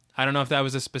bad. I don't know if that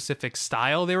was a specific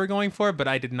style they were going for, but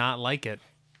I did not like it.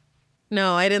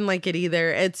 No, I didn't like it either.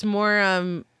 It's more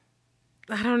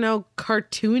I don't know,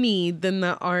 cartoony than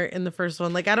the art in the first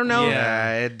one. Like I don't know. Yeah.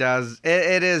 Yeah, it does.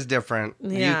 It is different.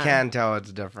 Yeah. You can tell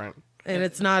it's different. And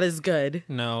it's not as good.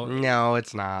 No. No,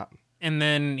 it's not. And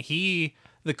then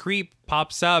the creep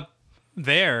pops up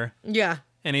there, Yeah.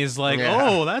 and he's like, Yeah.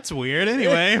 "Oh, that's weird."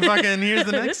 Anyway, fucking here's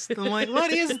the next. I'm like,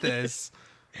 "What is this?"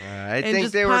 I And think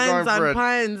just they were puns going for on a.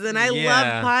 puns. And I Yeah.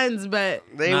 love puns, but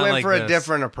They Not went like for a this.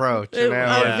 different approach. it, and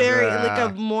it a was, very like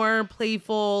a more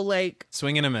playful, like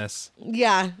Swing and a miss.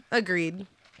 yeah, agreed.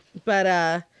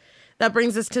 But that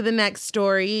brings us to the next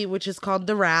story, which is called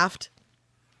The Raft.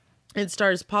 It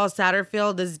stars Paul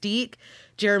Satterfield as Deke,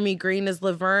 Jeremy Green as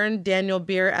Laverne, Daniel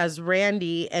Beer as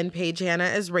Randy, and Paige Hanna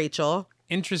as Rachel.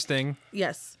 Interesting.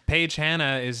 Yes. Paige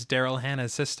Hanna is Daryl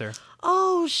Hannah's sister.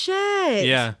 Oh shit.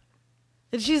 Yeah.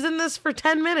 And she's in this for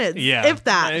 10 minutes. Yeah. If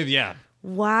that. Yeah.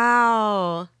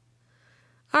 Wow.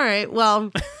 All right.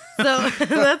 Well, so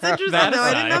that's interesting That though.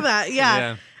 I didn't know aside. that.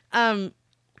 Yeah.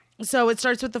 So it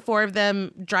starts with the four of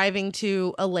them driving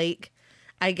to a lake.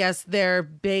 I guess their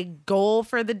big goal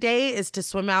for the day is to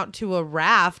swim out to a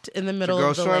raft in the middle go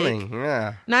of the swimming. lake.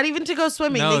 Yeah. Not even to go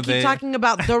swimming. No, they keep they- talking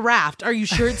about the raft. Are you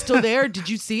sure it's still there? Did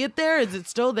you see it there? Is it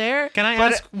still there? Can I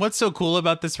ask what's so cool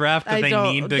about this raft that I they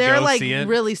don't. need to They're go like see it?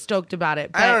 really stoked about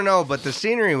it. I don't know, but the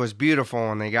scenery was beautiful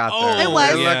when they got Oh, there. It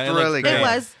was. It Yeah, looked it looked really great. good. It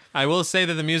was. I will say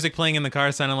that the music playing in the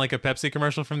car sounded like a Pepsi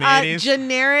commercial from the 80s.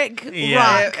 Generic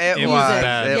Yeah. rock. It It was. was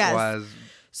bad. It Yes. was.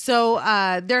 So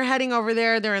they're heading over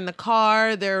there. They're in the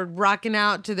car. They're rocking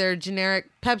out to their generic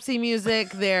Pepsi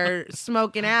music. They're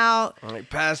smoking out. Like,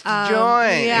 pass the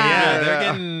joint. yeah. yeah, they're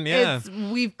getting,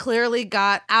 yeah. We've clearly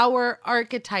got our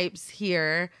archetypes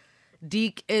here.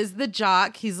 Deke is the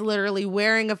jock. He's literally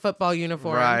wearing a football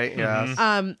uniform. Right,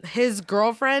 yes. His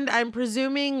girlfriend, I'm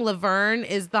presuming Laverne,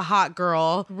 is the hot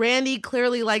girl. Randy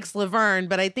clearly likes Laverne,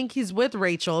 but I think he's with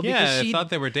Rachel Yeah, because I she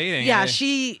thought they were dating. yeah, I-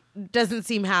 she doesn't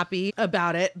seem happy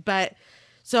about it. But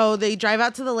so they drive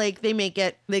out to the lake. They make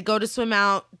it. They go to swim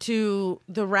out to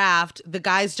the raft. The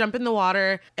guys jump in the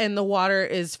water, and the water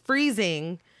is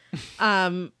freezing.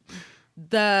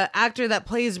 The actor that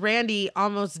plays Randy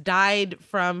almost died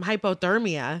from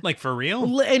hypothermia Like, for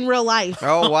real? in real life.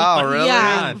 Oh, wow, really?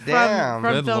 Yeah, God Damn.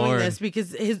 from Good filming Lord. this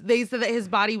because they said that his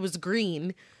body was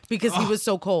green because he was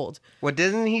so cold. Well,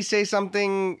 didn't he say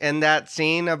something in that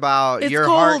scene about It's your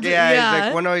cold, heart? Yeah, yeah. he's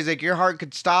like, well, no, he's like, your heart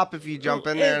could stop if you jump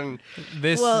in there. And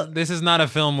This this is not a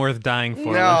film worth dying for.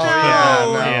 no, Let's just put yeah, that-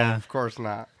 no, yeah. of course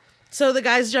not. So the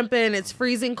guys jump in. It's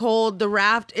freezing cold. The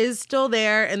raft is still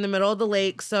there in the middle of the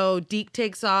lake. So Deke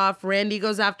takes off. Randy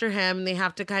goes after him. They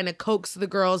have to kind of coax the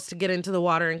girls to get into the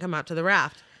water and come out to the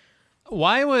raft.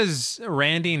 Why was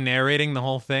Randy narrating the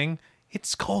whole thing?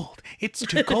 It's cold. It's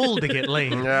too cold to get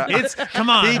laid. Yeah. It's come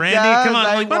on, He Randy. does. Come on.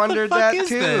 I Like, what the wondered fuck that is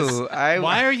too. this? I-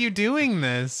 Why are you doing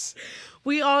this?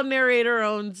 We all narrate our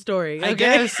own story. Okay? I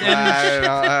guess.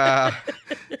 I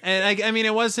And I mean,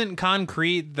 it wasn't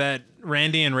concrete that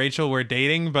Randy and Rachel were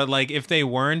dating, but like if they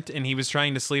weren't, and he was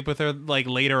trying to sleep with her, like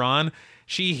later on,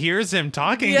 she hears him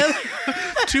talking. Yeah.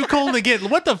 Too cold to get.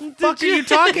 What the fuck are you- you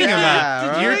talking Yeah,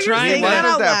 about? right? You're He trying He say that to. out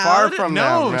wasn't that far loud? from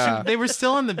No, them. yeah. they were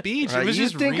still on the beach. Right, It was you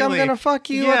just think really, I'm gonna fuck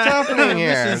you? Yeah. What's happening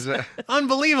here? This is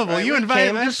unbelievable. Right, You we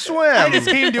invited came me to swim. I just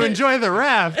came to enjoy the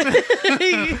raft.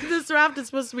 This raft is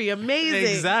supposed to be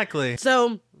amazing. Exactly.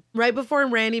 So right before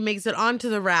Randy makes it onto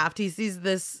the raft, he sees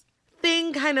this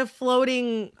thing kind of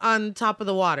floating on top of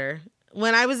the water.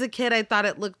 When I was a kid, I thought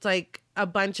it looked like a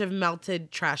bunch of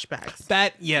melted trash bags.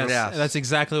 Yes, Yes. that's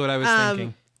exactly what I was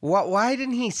thinking. Why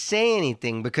didn't he say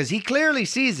anything? Because he clearly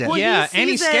sees it. Well, Yeah, he and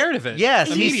he's sees it. scared of it. Yes,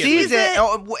 he immediately. sees sees it, it.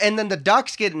 oh, and then the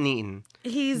duck's getting eaten.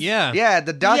 He's Yeah. Yeah,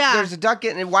 the duck. Yeah. There's a duck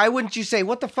getting. Why wouldn't you say,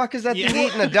 "What the fuck is that Yeah. thing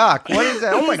eating a duck? What is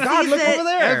that? Oh my He god, sees look it. over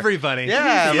there!" Everybody.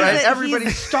 Yeah, He right. sees it. Everybody,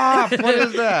 He's- stop! What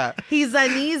is that? He's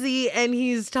uneasy and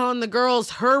he's telling the girls,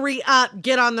 "Hurry up,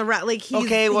 get on the raft." Like he's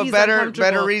Okay, well, he's better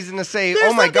uncomfortable. reason to say,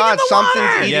 There's "Oh my something god, in the something's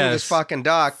water!" eating Yes. this fucking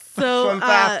duck." So, Swim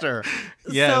faster.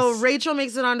 Yes. So Rachel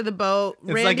makes it onto the boat.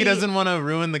 It's like he doesn't want to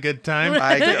ruin the good time.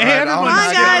 I, Hey, I'm, everyone,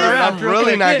 not guys. gonna- raft I'm real really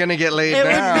quick. not going to get laid It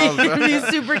down. would be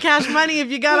super cash money if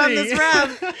you got on this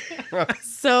raft.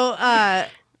 So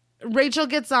Rachel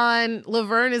gets on.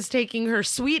 Laverne is taking her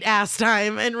sweet ass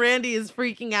time, and Randy is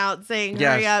freaking out, saying,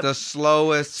 "Hurry Yes, up!" the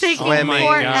slowest Taking swimming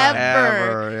forever.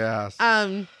 ever.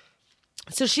 Yes.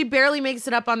 So she barely makes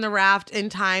it up on the raft in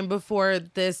time before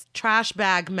this trash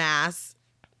bag mass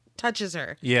touches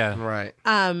her. Yeah. Right.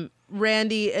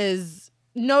 Randy is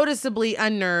noticeably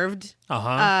unnerved,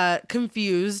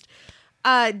 confused.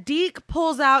 Deke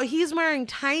pulls out. He's wearing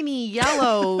tiny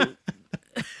yellow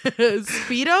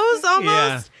Speedos almost.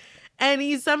 Yeah. And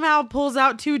he somehow pulls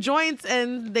out 2 joints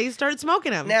and they start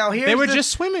smoking them. Now here's They were the-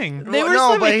 just swimming. They were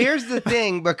no, but swimming. here's the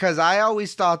thing, because I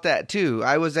always thought that too.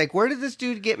 I was like, where did this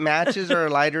dude get matches or a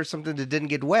lighter or something that didn't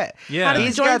get wet? Yeah. How did the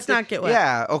He's joints got not get wet?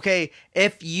 Yeah, okay.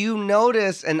 If you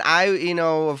notice, and I,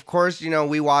 of course,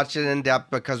 we watch it in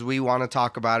depth because we want to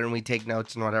talk about it and we take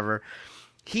notes and whatever.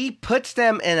 He puts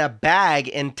them in a bag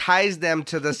and ties them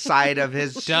to the side of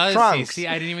his Does he? trunks. See,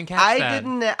 I didn't even catch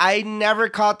that. I never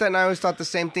caught that, and I always thought the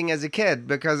same thing as a kid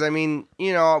because, I mean,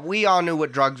 we all knew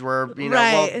what drugs were, well,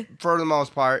 Right. for the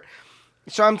most part.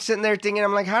 So I'm sitting there thinking,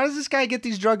 I'm like, how does this guy get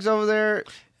these drugs over there?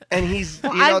 And he's,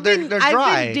 I've they're been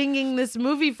dry. dinging this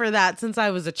movie for that since I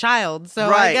was a child, so I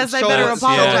Right, guess I so- better yeah.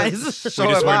 apologize. So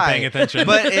We just am weren't I. paying attention.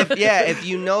 But if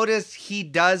you notice, he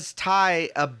does tie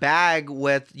a bag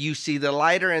with, you see the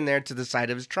lighter in there to the side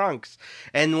of his trunks.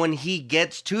 And when he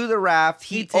gets to the raft,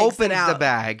 he takes it opens the out.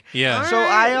 bag. Yeah. So Alright.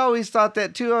 I always thought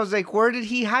that too. I was like, where did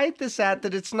he hide this at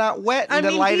that it's not wet and I the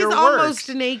mean, lighter he's works? almost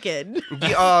naked.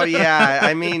 Oh yeah,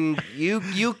 I mean, you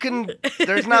can.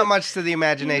 There's not much to the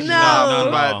imagination. No. Not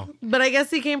at but all. But I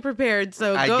guess he came prepared,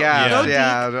 so I go, guess, go Deke.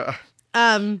 yeah.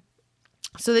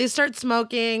 So they start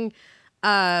smoking.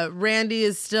 Randy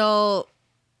is still,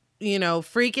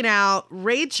 freaking out.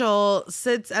 Rachel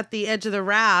sits at the edge of the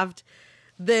raft.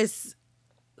 This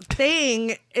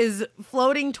thing is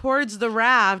floating towards the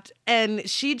raft, and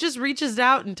she just reaches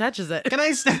out and touches it. Can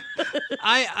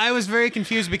I was very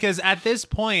confused because at this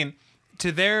point,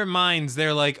 to their minds,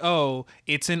 they're like, "Oh,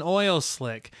 it's an oil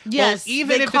slick." Yes, well,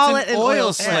 even they if call it's it an an oil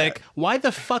oil slick, why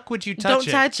the fuck would you touch Don't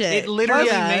it? touch it. It literally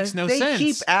Yeah. makes no They sense.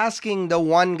 keep asking the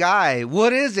one guy,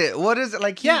 "What is it? What is it?"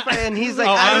 Like, Yeah. and he's like,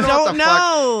 Oh, "I don't I know what don't the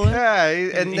know." fuck." Yeah,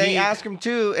 and they He- ask him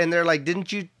too, and they're like,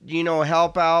 "Didn't you,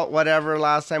 help out whatever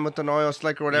last time with an oil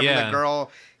slick or whatever?" Yeah. The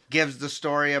girl gives the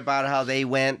story about how they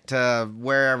went to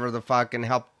wherever the fuck and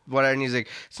helped whatever, and he's like,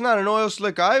 "It's not an oil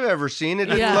slick I've ever seen. It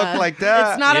didn't look like that."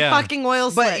 It's not Yeah. a fucking oil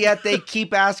slick. But yet they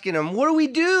keep asking him, "What do we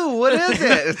do? What is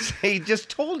it?" He just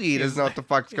told you he doesn't know what the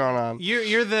fuck's going on.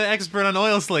 You're the expert on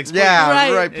oil slicks. Yeah,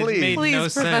 Right. right. It Please. made- Please, no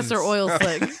Professor sense. Oil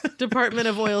Slick, Department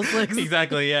of Oil Slicks.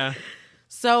 Exactly. Yeah.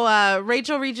 So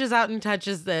Rachel reaches out and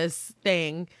touches this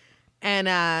thing,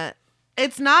 and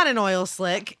it's not an oil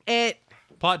slick.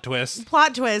 Plot twist.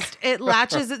 Plot twist, it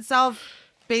latches itself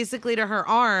basically to her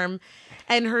arm,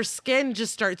 and her skin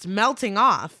just starts melting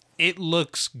off. It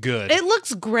looks good. It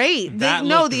looks great. That The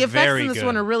looked effects very in this good.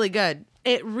 one are really good.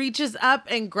 It reaches up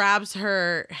and grabs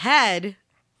her head.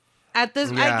 At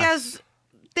this, Yeah. I guess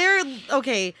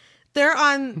they're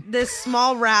on this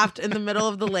small raft in the middle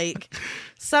of the lake.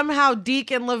 Somehow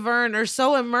Deke and Laverne are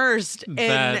so immersed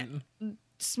That- in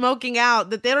smoking out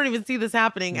that they don't even see this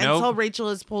happening Nope. until Rachel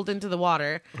is pulled into the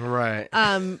water. Right.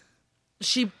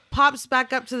 She pops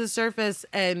back up to the surface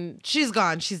and she's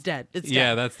gone. She's dead. It's dead.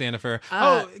 Yeah, that's the end of her.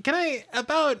 Can I,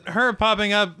 about her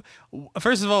popping up,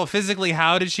 first of all, physically,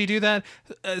 how did she do that?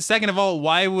 Second of all,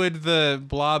 why would the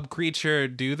blob creature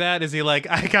do that? Is he like,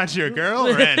 "I got your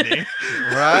girl, Randy"?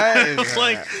 Right.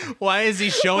 Like, why is he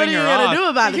What showing are you her gonna off? do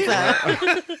about it,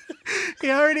 Seth?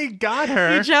 He already got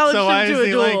her. He challenged so him why to is a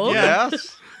he duel. like, yeah,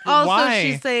 Yes. Also, Why?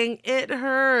 she's saying it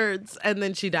hurts, and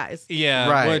then she dies. yeah,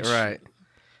 Right. which Right.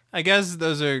 I guess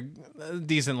those are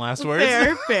decent last words.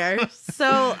 Fair.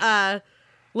 So,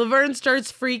 Laverne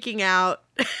starts freaking out.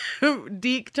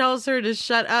 Deke tells her to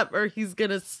shut up or he's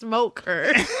gonna smoke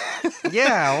her.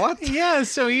 Yeah, what? Yeah,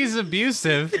 so he's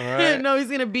abusive. Right. No, he's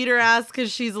gonna beat her ass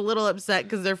because she's a little upset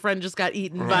because their friend just got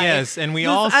eaten by Yes, and we this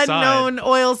all saw it. unknown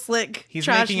oil slick. He's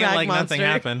trash making it bag like monster. nothing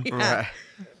happened. Yeah. Right.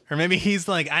 Or maybe he's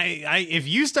like, I if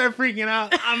you start freaking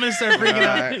out, I'm gonna start freaking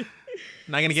out. Right.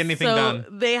 Not gonna get anything So done.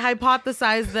 they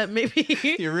hypothesize that maybe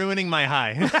You're ruining my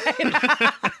high.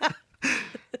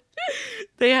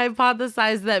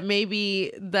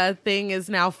 the thing is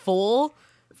now full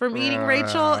from eating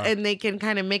Rachel, and they can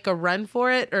kind of make a run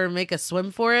for it or make a swim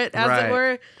for it, as Right. it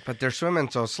were. But they're swimming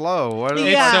so slow. What are It's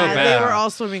they Yeah, so they bad. were all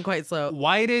swimming quite slow.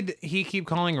 Why did he keep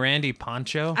calling Randy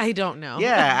Poncho? I don't know.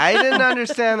 Yeah, I didn't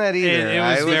understand that either. It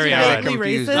was I very very odd.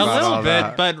 confused Racist? A about little all bit,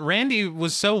 that. but Randy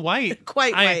was so white.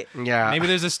 Quite white. Yeah. Maybe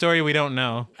there's a story we don't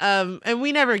know, And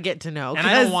we never get to know. and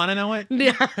I don't want to know it.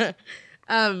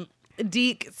 Yeah.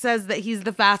 Deke says that he's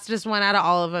the fastest one out of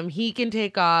all of them. He can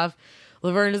take off.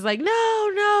 Laverne is like,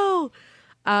 no.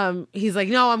 He's like,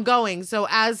 no, I'm going. So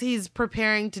as he's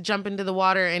preparing to jump into the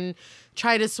water and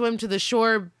try to swim to the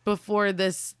shore before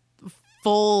this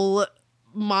full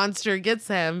monster gets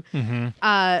him,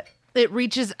 it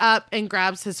reaches up and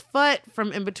grabs his foot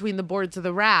from in between the boards of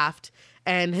the raft,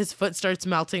 and his foot starts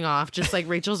melting off, just like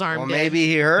Rachel's arm Well, did. maybe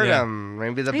he heard Yeah. him.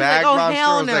 Maybe the He's bag like, "Oh, monster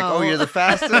hell was like, no." "Oh, you're the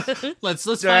fastest. Let's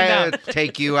find Try out. to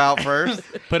take you out first."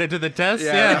 Put it to the test.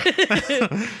 Yeah.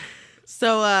 Yeah.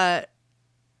 So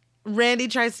Randy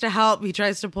tries to help. He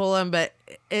tries to pull him, but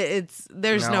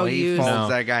there's no he use. folds No.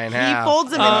 that guy in He half. folds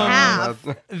him in half.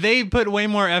 They put way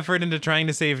more effort into trying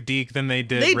to save Deke than they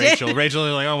did They Rachel. did. Rachel,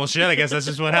 they're like, oh well, shit. I guess that's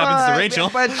just what happens to Rachel.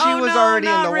 But she Oh, was no, already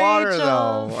in not the water, Rachel.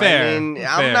 though. Fair, I mean, fair.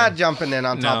 I'm not jumping in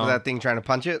on top No. of that thing trying to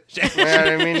punch it. You know what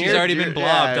I mean? She's already been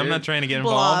blobbed. I'm not trying to get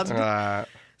involved. Blobbed. Uh,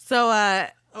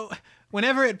 So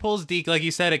Whenever it pulls Deke, like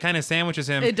you said, it kind of sandwiches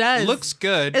him. It does. Looks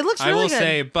good. It looks I really will good.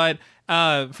 say, but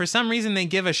for some reason they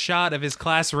give a shot of his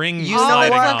class ring. you Oh, know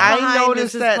sliding what? off. Behind I noticed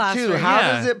is his that class too. ring. How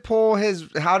Yeah. does it pull his?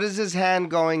 How does his hand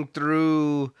going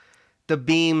through the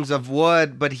beams of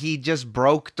wood? But he just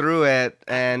broke through it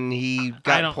and he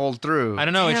got don't- pulled through. I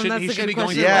don't know. Damn, He that's a should good be going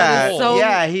question. through Yeah, the hole. So-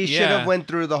 yeah. He should Yeah. have went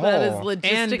through the that is hole. And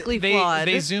logistically they, flawed.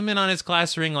 they zoom in on his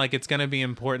class ring like it's going to be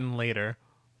important later.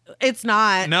 It's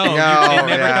not. No, No, it never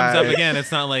yeah. comes up again.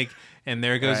 It's not like, and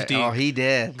there goes Right. Deke, Oh, he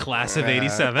did. class of Yeah.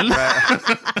 87.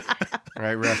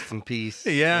 Right. Rest in peace.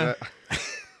 Yeah.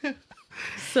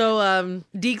 So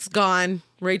Deke's gone.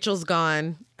 Rachel's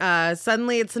gone.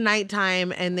 Suddenly it's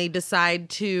nighttime, and they decide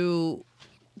to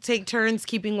take turns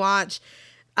keeping watch.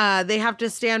 They have to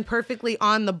stand perfectly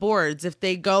on the boards. If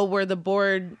they go where the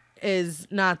board is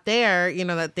not there,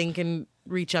 that thing can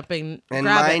reach up and And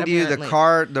grab mind it, you,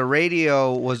 apparently. the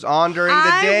radio was on during the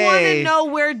I want day. to know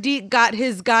where Deke got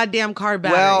his goddamn car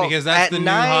battery. Well, Because that's at the new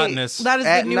night- hotness. That is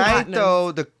At the new night, hotness.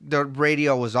 though, the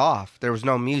radio was off. There was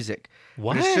no music.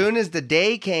 What? As soon as the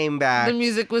day came back, The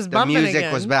music was the bumping music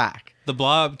again. was back. The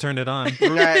Blob turned it on.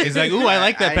 Right. He's like, ooh, I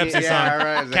like that Pepsi yeah, song.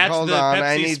 Right. It's like, Catch hold the on, Pepsi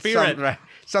I need spirit.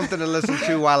 something to listen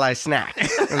to while I snack.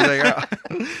 I was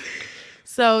like, oh.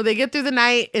 So they get through the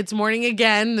night. It's morning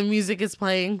again. The music is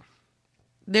playing.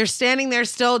 They're standing there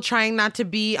still trying not to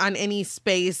be on any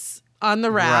space on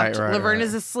the raft. Right, Laverne right.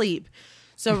 is asleep.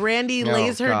 So Randy Oh,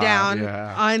 lays her God, down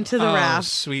yeah. onto the Oh, raft.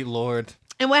 sweet Lord.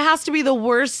 And what has to be the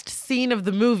worst scene of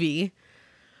the movie,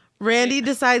 Randy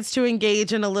decides to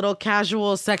engage in a little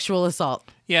casual sexual assault.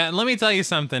 Yeah, and let me tell you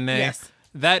something, Nate. Yes.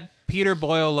 That Peter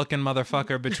Boyle looking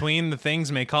motherfucker between the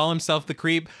things may call himself the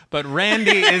creep, but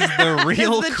Randy is the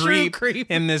real the true creep,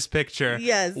 creep. in this picture.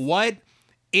 Yes. What?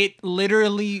 It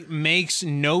literally makes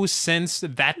no sense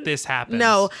that this happens.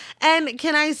 No. And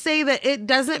can I say that it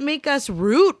doesn't make us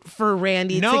root for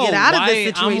Randy No, to get out why? of this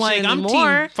situation I'm like, anymore.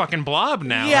 I'm team fucking Blob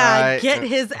now. Yeah, Right. get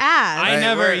his ass. I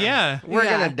never, we're- yeah. We're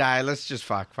Yeah. gonna die. Let's just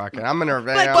fuck it. I'm gonna.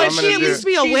 But I'm can gonna she at do- least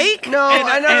be awake? No,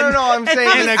 I'm saying.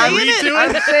 and I'm, agree to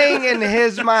I'm saying in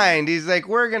his mind, he's like,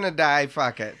 we're gonna die.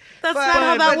 Fuck it. That's not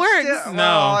how that works. Still, No.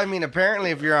 well, I mean, apparently,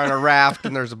 if you're on a raft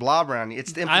and there's a blob around you,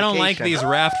 it's the I implication. don't like these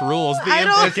raft rules. The I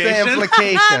don't- It's the implication.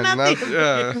 implication. Not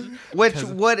the That's,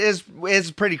 what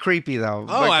is pretty creepy though.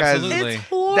 Oh, because absolutely. It's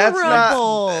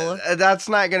horrible. That's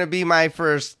not gonna be my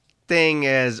first thing.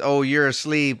 Is you're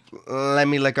asleep. Let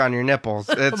me lick on your nipples.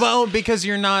 It's, Well, because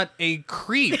you're not a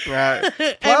creep. Plus,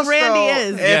 Randy though,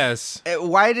 is. Yes.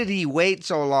 Why did he wait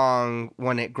so long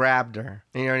when it grabbed her?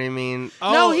 You know what I mean?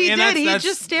 No, he and did. that's- He that's-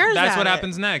 just stares That's at what it.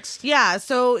 happens next. Yeah,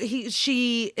 so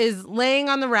she is laying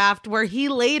on the raft where he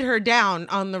laid her down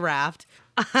on the raft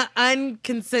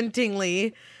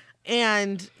unconsentingly,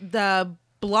 and the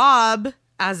blob,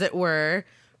 as it were,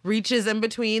 reaches in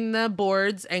between the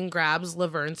boards and grabs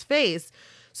Laverne's face.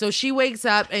 So she wakes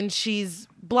up and she's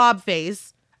blob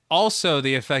face Also,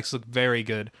 the effects look very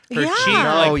good. Her Yeah. cheek,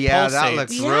 Oh, like, yeah, that pulsates,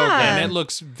 looks real good. and it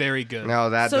looks very good. No,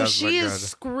 that So does she look is good.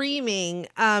 screaming.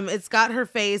 It's got her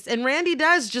face, and Randy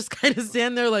does just kind of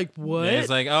stand there like, what? And he's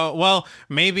like, oh, well,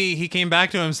 maybe he came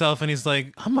back to himself and he's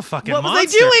like, I'm a fucking What was I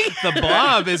monster. doing? The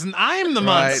blob is, I'm the Right.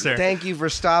 monster. Thank you for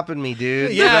stopping me,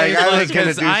 dude. Yeah, Like, he's I like, was gonna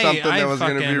 'cause do something that was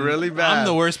gonna be fucking- really bad. I'm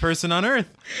the worst person on earth.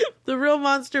 The real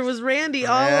monster was Randy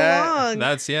all Yeah. along.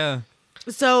 That's, yeah.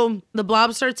 So the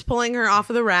blob starts pulling her off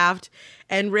of the raft,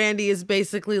 and Randy is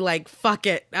basically like, fuck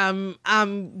it.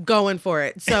 I'm going for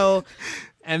it. So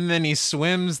And then he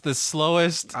swims the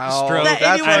slowest Oh, stroke That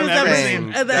that's anyone what who's I'm ever saying.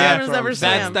 seen- that That's anyone's what ever I'm seen.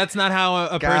 saying. that's not how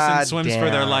a person God swims for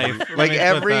their damn. life. Let Like me put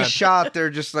every that. shot, they're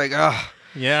just like, ugh.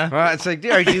 Yeah. Well, it's like,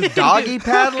 are you doggy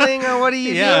paddling or what are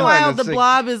you Yeah. doing? meanwhile, It's the like,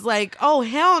 blob is like, oh,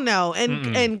 hell no,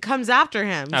 and comes after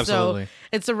him. Absolutely. So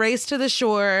it's a race to the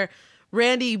shore.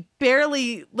 Randy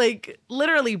barely, like,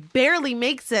 literally barely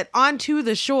makes it onto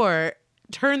the shore,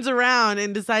 turns around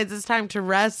and decides it's time to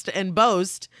rest and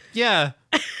boast. Yeah.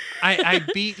 I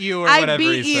beat you or I whatever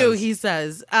beat he you, says. he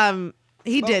says.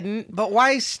 He didn't. But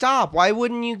why stop? Why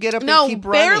wouldn't you get up No, and keep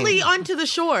running? barely onto the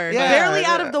shore. Yeah, barely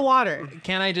out yeah. of the water.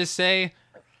 Can I just say,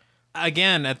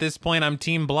 again, at this point, I'm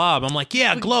Team Blob. I'm like,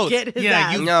 yeah, gloat. Get his yeah,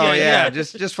 ass. you, No, yeah,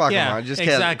 just fuck Yeah, him on. Just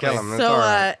exactly. kill him. That's So, all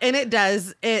right. and it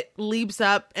does. It leaps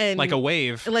up and like a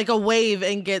wave. like a wave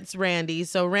and gets Randy.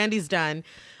 So Randy's done.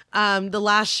 The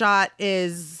last shot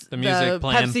is The music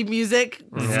playing. Pepsi music,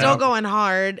 Yeah. still going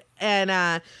hard,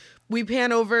 and we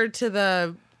pan over to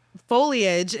the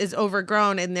foliage is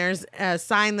overgrown, and there's a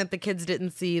sign that the kids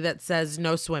didn't see that says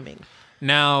no swimming.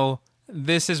 Now,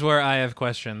 this is where I have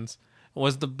questions.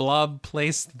 Was the blob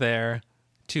placed there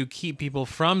to keep people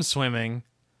from swimming?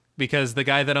 Because the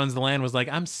guy that owns the land was like,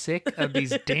 I'm sick of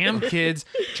these damn kids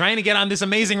trying to get on this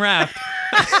amazing raft.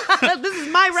 This is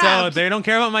my So raft. they don't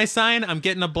care about my sign. I'm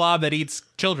getting a blob that eats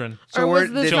children. So or where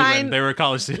was the did- Children. sign? They were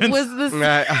college students. Was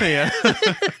the yeah.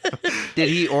 Did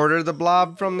he order the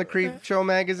blob from the Creep Show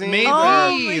magazine? Maybe. Oh,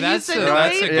 you that's said a, no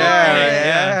that's a wait good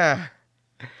Yeah, point.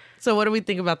 yeah. So what do we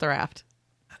think about the raft?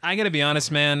 I gotta be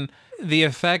honest, man. The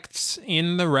effects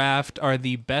in the raft are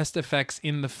the best effects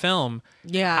in the film.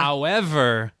 Yeah.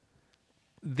 However,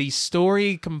 the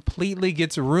story completely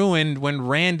gets ruined when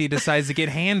Randy decides to get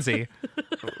handsy.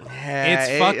 Yeah,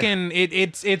 It's fucking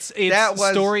it's That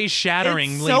was- story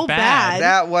shatteringly It's so bad. bad.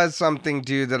 That was something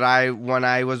too that when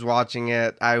I was watching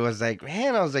it, I was like,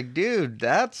 man, I was like, dude,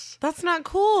 that's That's not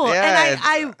cool. Yeah,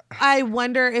 And I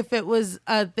wonder if it was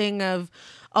a thing of,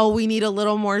 oh, we need a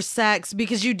little more sex,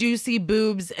 because you do see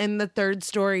boobs in the third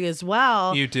story as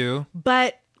well. You do.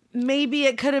 But maybe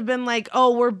it could have been like,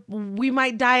 oh, we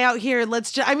might die out here.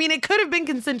 Let's just, I mean, it could have been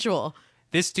consensual.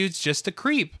 This dude's just a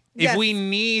creep. Yes. If we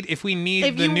need If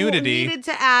the you nudity, needed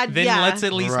to add, then yeah. let's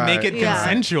at least Right. make it Yeah.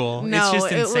 consensual. No, it's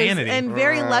just it was- insanity. and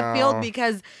very left field,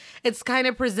 because it's kind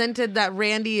of presented that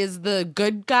Randy is the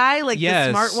good guy, like Yes.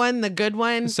 the smart one, the good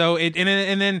one. So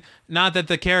and then not that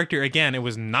the character, again, it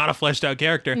was not a fleshed out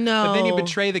character. But then you No.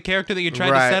 betray the character that you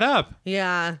tried Right. to set up.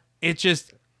 Yeah. It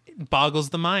just boggles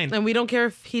the mind. And we don't care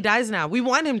if he dies now. We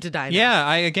want him to die now. Yeah,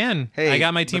 I hey.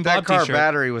 got my Team but that Blob car t-shirt.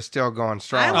 battery was still going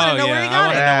strong. I wanna Oh know yeah, where he I got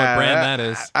want to it. know what brand that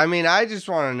is. I mean, I just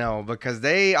want to know because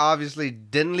they obviously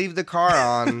didn't leave the car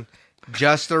on,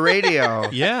 just the radio.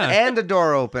 Yeah. And the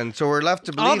door open. So we're left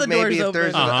to All believe the doors maybe if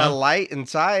there's open. Uh-huh. a light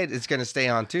inside, it's going to stay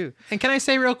on too. And can I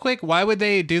say real quick, why would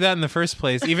they do that in the first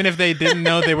place? Even if they didn't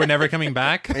know they were never coming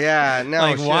back? Yeah, no,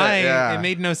 Like shit, why? Yeah. It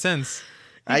made no sense.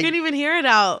 You couldn't even hear it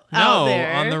out No,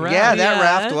 there. on the raft. Yeah, that Yeah.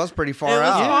 raft was pretty It far was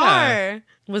out. Yeah. far.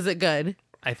 Was it good?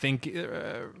 I think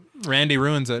Randy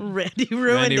ruins it. Randy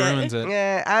ruined ruins it.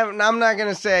 Yeah, I'm not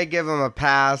gonna say I give him a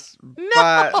pass,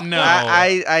 but No.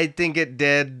 I think it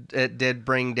did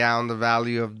bring down the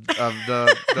value of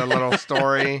the little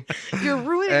story. You're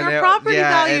ruining And our it- property yeah,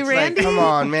 value, it's Randy. Like, come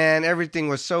on, man, everything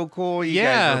was so cool. You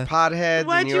Yeah. guys were potheads,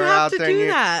 Why'd and you you were have out to there. do and you-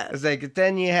 that? It's like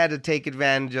then you had to take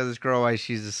advantage of this girl while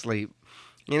she's asleep.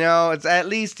 You know, it's at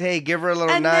least hey, give her a little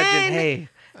And nudge then- and hey,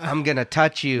 I'm gonna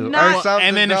touch you Not- or something.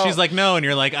 And then if no. she's like, no, and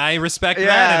you're like, I respect Yeah,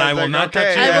 that, and I it's will like, not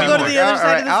okay, touch you I will go to anymore. the other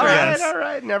side of this all room. right, all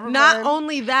right, never Not mind.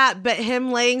 only that, but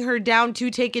him laying her down to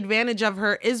take advantage of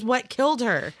her is what killed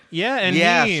her. Yeah, and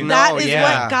Yes, he, no, That is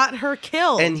yeah. what got her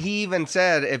killed. And he even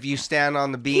said, if you stand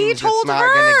on the beams, it's told not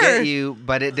her. gonna get you,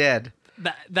 but it did.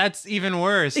 that's even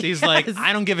worse. He's like, Yes.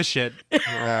 I don't give a shit. All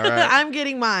right. I'm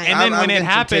getting mine. And then I'm when it getting some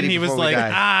happened, titty he was before we like,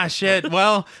 die. ah, shit.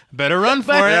 Well, better run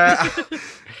for it. Yeah.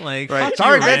 Like, Right. fuck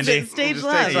Sorry, you, bitch. Randy. It's stage Just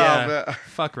left. takes Yeah. off.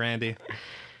 Fuck Randy.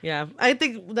 Yeah, I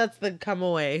think that's the come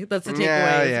away. That's the takeaway.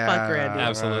 Yeah, is yeah. Fuck Randy.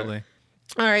 Absolutely.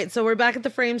 All right, so we're back at the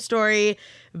frame story.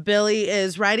 Billy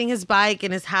is riding his bike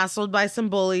and is hassled by some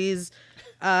bullies.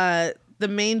 The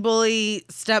main bully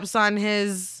steps on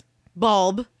his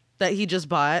bulb that he just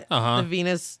bought, Uh-huh. the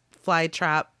Venus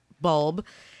flytrap bulb,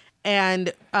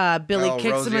 and Billy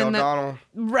kicks Rosie him in O'Donnell.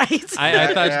 the right.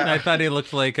 I thought he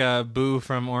looked like Boo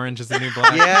from Orange Is the New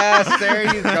Black. Yes,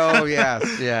 there you go.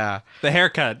 Yes, yeah. The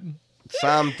haircut.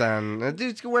 Something. The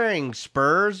dude's wearing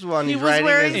spurs when He he's was riding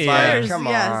wearing his spurs, bike. Come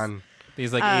yes. on.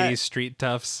 These like 80s street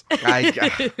toughs.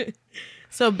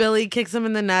 So Billy kicks him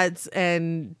in the nuts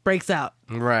and breaks out.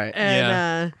 Right.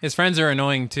 And His friends are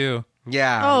annoying too.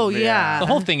 Yeah. Oh, yeah. The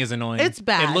whole thing is annoying. It's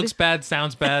bad. It looks bad,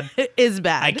 sounds bad. it is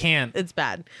bad. I can't. It's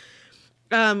bad.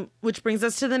 Which brings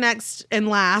us to the next and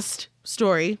last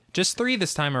story. Just 3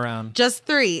 this time around. Just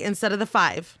 3 instead of the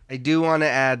 5. I do want to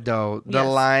add, though, the Yes.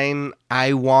 line,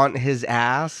 I want his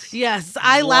ass. Yes,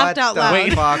 I laughed out loud. What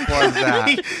the fuck was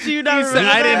that? Do you not He said-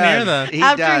 remember I didn't that? hear that. He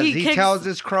After does. he He kicks- tells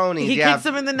his cronies. He yeah. kicks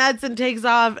him in the nuts and takes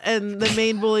off, and the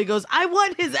main bully goes, I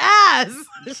want his ass.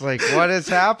 It's like, what is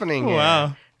happening here?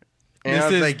 Wow. And This I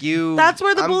was is- like, you. That's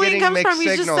where the I'm bullying getting comes from. mixed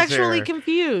He's just signals sexually here.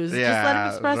 confused. Just let him Yeah,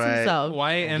 express right. himself.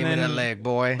 Why? And Give me that then leg,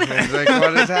 boy. It's like,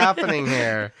 what is happening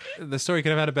here? the story could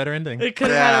have had a better ending. It could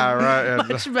Yeah, have had a right.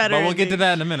 much better. But we'll get to ending.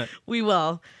 that in a minute. We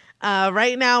will.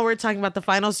 Right now, we're talking about the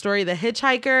final story, The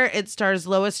Hitchhiker. It stars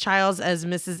Lois Childs as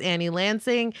Mrs. Annie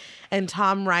Lansing and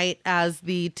Tom Wright as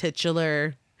the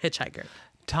titular hitchhiker.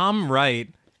 Tom Wright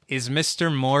is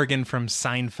Mr. Morgan from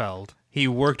Seinfeld. He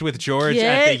worked with George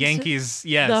at the Get Yankees. The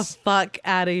Yes. fuck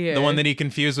out of here. The one that he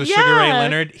confused with Sugar Ray Yeah.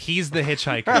 Leonard. He's the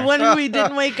hitchhiker. The one who he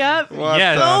didn't wake up? What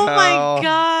Yes. the Oh hell? my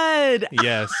God.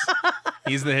 Yes.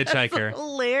 He's the hitchhiker.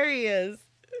 Hilarious.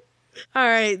 All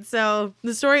right, so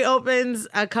the story opens.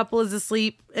 A couple is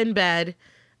asleep in bed.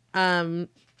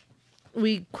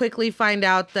 We quickly find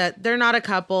out that they're not a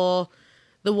couple.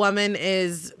 The woman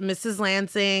is Mrs.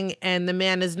 Lansing, and the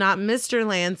man is not Mr.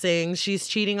 Lansing. She's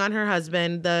cheating on her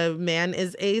husband. The man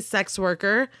is a sex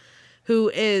worker who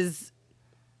is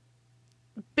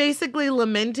basically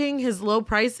lamenting his low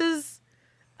prices.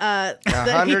 That he has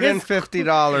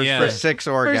 $150 Yeah. for 6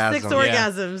 for orgasms. 6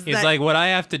 orgasms. He's that- like, what I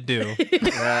have to do.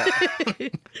 Yeah.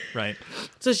 Right.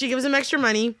 So she gives him extra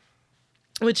money,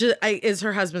 which is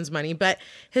her husband's money. But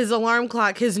his alarm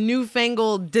clock, his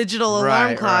newfangled digital alarm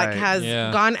Right, clock, right. has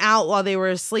Yeah. gone out while they were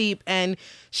asleep. And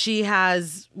she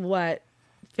has,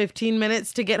 15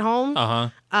 minutes to get home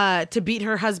Uh-huh. to beat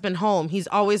her husband home. He's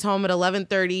always home at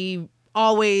 11:30.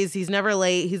 Always. He's never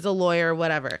late. He's a lawyer,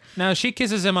 whatever. Now, she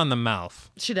kisses him on the mouth.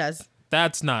 She does.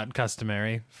 That's not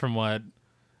customary from what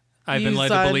I've You been led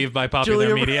saw to believe by popular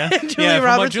Julia- media. Julia from what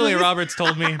Roberts Julia was- Roberts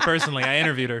told me personally. I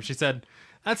interviewed her. She said,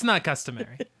 that's not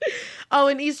customary. Oh,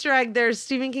 an Easter egg there.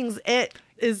 Stephen King's It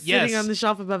is Yes. sitting on the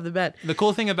shelf above the bed. The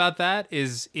cool thing about that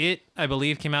is it, I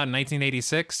believe, came out in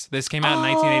 1986. This came out in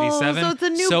Oh, 1987. so it's a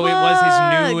new So it was his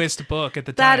book. newest book at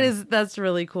the time. That's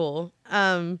really cool.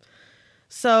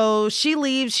 So she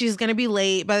leaves. She's gonna be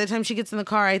late. By the time she gets in the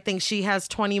car, I think she has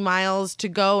 20 miles to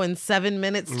go and 7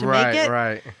 minutes to right, make it.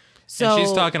 right. So And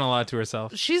she's talking a lot to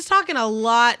herself. She's talking a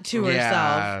lot to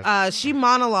Yeah. herself. She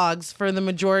monologues for the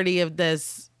majority of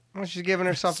this. Well, she's giving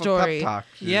herself Story. a pep talk.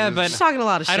 Yeah, but She's talking a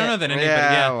lot of shit. I don't know that anybody.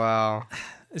 Yeah, Yeah. well.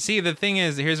 See, the thing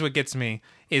is, here's what gets me: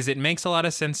 is it makes a lot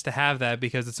of sense to have that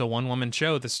because it's a one-woman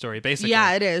show. This story, basically.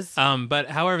 Yeah, it is. But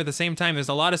however, at the same time, there's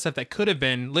a lot of stuff that could have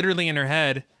been literally in her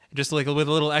head, just like with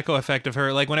a little echo effect of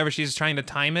her, like whenever she's trying to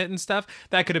time it and stuff.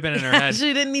 That could have been in her head.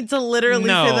 She didn't need to literally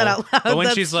No, say that out loud. but when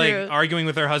That's she's true. like arguing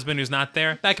with her husband who's not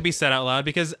there, that could be said out loud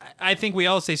because I think we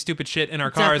all say stupid shit in our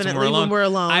cars Definitely when we're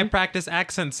alone. I practice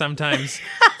accents sometimes,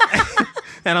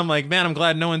 and I'm like, man, I'm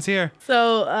glad no one's here.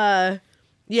 So,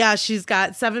 yeah, she's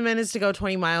got 7 minutes to go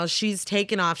 20 miles. She's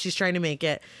taken off. She's trying to make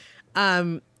it.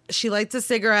 She lights a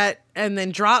cigarette and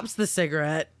then drops the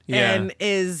cigarette Yeah.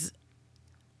 and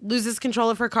loses control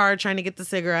of her car trying to get the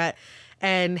cigarette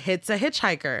and hits a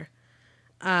hitchhiker.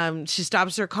 She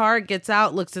stops her car, gets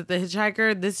out, looks at the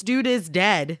hitchhiker. This dude is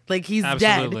dead. Like, he's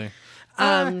Absolutely.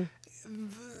 dead.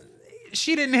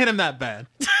 She didn't hit him that bad.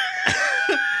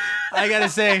 I gotta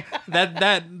say that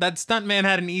stuntman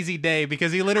had an easy day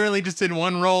because he literally just did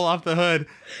one roll off the hood,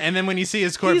 and then when you see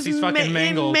his corpse, He's he's fucking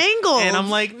mangled. mangled. And I'm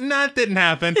like, that didn't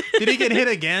happen. Did he get hit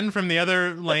again from the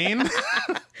other lane?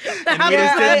 That And happened we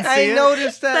just Yeah, didn't I see it?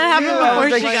 noticed that. That happened too. I was before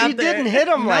like, she got she there. didn't hit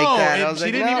him like no, that. I was she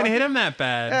like, didn't no. even hit him that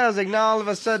bad. Yeah, I was like, no, all of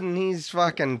a sudden he's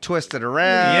fucking twisted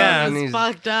around. Yeah. and It's he's,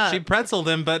 fucked up. She pretzeled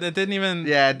him, but it didn't even.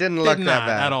 yeah, it didn't did look not that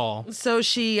bad at all. So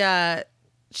she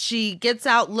gets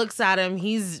out, looks at him.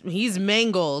 He's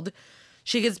mangled.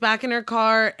 She gets back in her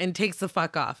car and takes the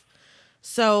fuck off.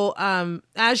 So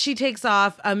as she takes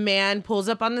off, a man pulls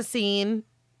up on the scene,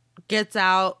 gets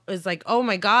out, is like, oh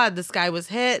my God, this guy was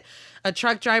hit. A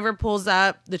truck driver pulls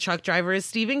up. The truck driver is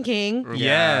Stephen King,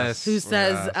 Yes. who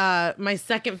says my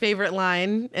second favorite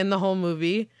line in the whole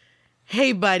movie.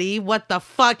 Hey, buddy, what the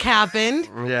fuck happened?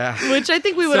 Yeah. Which I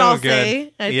think we would So all good.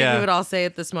 say. I think Yeah. we would all say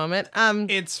at this moment.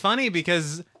 It's funny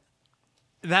because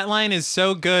that line is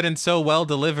so good and so well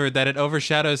delivered that it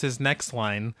overshadows his next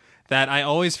line that I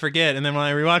always forget. And then when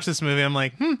I rewatch this movie, I'm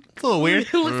like, it's a little weird.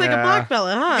 It looks like a Yeah. black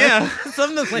fella, huh? Yeah.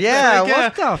 Something like Yeah, that.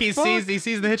 what the he fuck? sees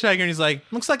the hitchhiker and he's like,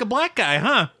 looks like a black guy,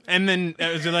 huh? And then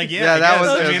it's like, Yeah, I that guess. was,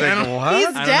 I it was mean, I like, don't, what? He's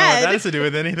I don't know what dead. that has to do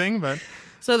with anything, but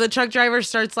So the truck driver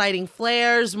starts lighting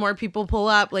flares. More people pull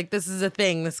up. Like, this is a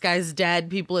thing. This guy's dead.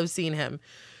 People have seen him.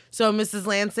 So Mrs.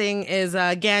 Lansing is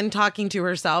again talking to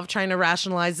herself, trying to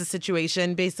rationalize the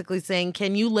situation, basically saying,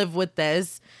 can you live with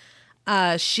this?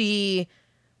 She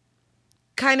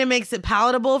kind of makes it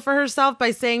palatable for herself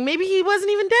by saying, maybe he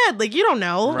wasn't even dead. Like, you don't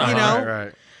know, you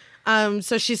know? Right.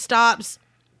 So she stops,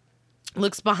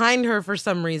 looks behind her for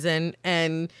some reason,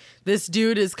 and this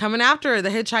dude is coming after her. The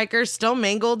hitchhiker, still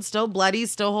mangled, still bloody,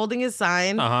 still holding his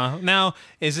sign. Now,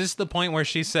 is this the point where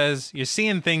she says, you're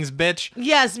seeing things, bitch?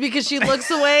 Yes, because she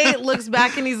looks away, looks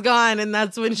back, and he's gone, and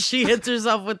that's when she hits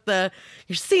herself with the,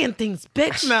 you're seeing things,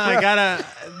 bitch. No,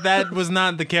 that was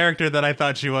not the character that I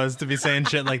thought she was to be saying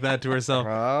shit like that to herself.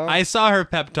 Well. I saw her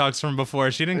pep talks from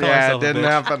before. She didn't call Yeah, it herself a didn't bitch.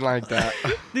 happen like that.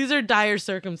 These are dire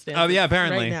circumstances. Oh, yeah,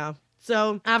 apparently. Right now.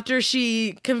 So after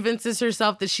she convinces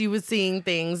herself that she was seeing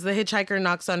things, the hitchhiker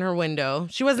knocks on her window.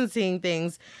 She wasn't seeing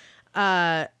things.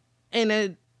 In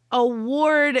a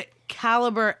award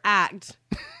caliber act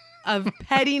of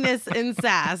pettiness and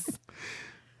sass,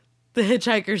 the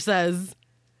hitchhiker says,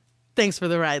 "Thanks for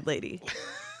the ride, lady."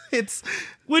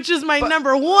 Which is my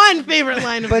number one favorite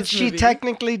line of But this she movie.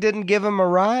 technically didn't give him a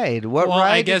ride. What Well,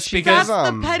 ride I did guess she because- give That's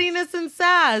him? the pettiness and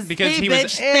sass. Because hey, he was-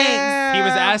 bitch, thanks. Yeah, He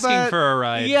was asking but- for a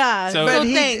ride. Yeah, So but- But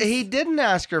thanks. he didn't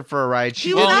ask her for a ride. She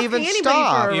He was didn't asking even anybody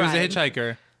stop. for a he was a ride.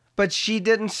 hitchhiker. But she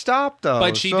didn't stop though.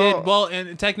 But she so- did, well,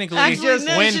 and technically, Actually,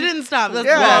 no, when, she didn't stop. That's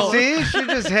Yeah, well, see, she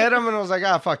just hit him and was like,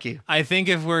 "Ah, fuck you." I think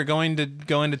if we're going to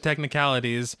go into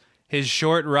technicalities, his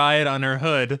short ride on her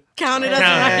hood. counted as a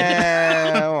Count. ride.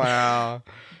 Yeah, wow.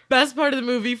 Best part of the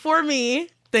movie for me.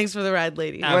 Thanks for the ride,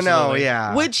 lady. Well, no, Absolutely.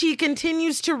 yeah. Which he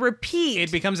continues to repeat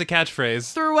It becomes a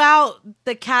catchphrase. throughout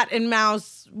the cat and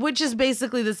mouse, which is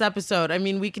basically this episode. I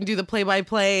mean, we can do the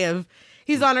play-by-play of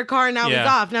he's on her car, now he's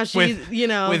off. Now she's,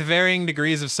 with varying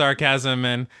degrees of sarcasm,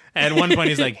 and at one point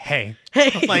he's like, "Hey,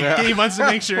 hey. like he wants to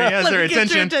make sure he has Let her me get your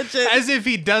attention, attention. as if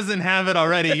he doesn't have it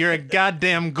already. You're a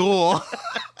goddamn ghoul."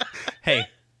 Hey,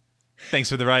 thanks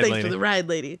for the ride, Thanks lady. for the ride,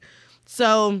 lady.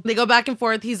 So they go back and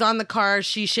forth. He's on the car.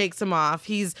 She shakes him off.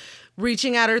 He's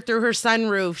reaching at her through her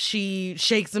sunroof. She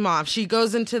shakes him off. She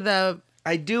goes into the...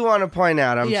 I do want to point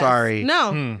out, I'm Yes. sorry.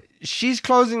 No. She's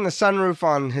closing the sunroof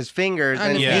on his fingers, On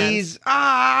and his hands. he's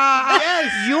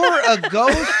You're a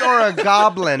ghost or a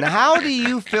goblin. How do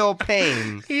you feel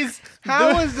pain?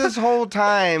 How is this whole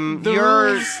time The you're?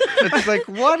 rules- It's like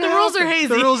what? The rules are happened? hazy.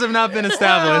 The rules have not been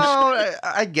established. Well,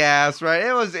 I guess right.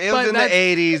 It was But in the that's-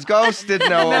 '80s. Ghosts didn't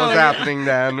know what was happening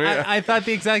then. I thought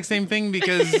the exact same thing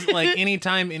because, like,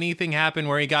 anytime anything happened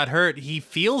where he got hurt, he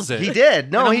feels it. He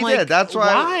did. No, And I'm he like, did. That's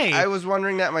why why? I was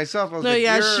wondering that myself. I was No, like,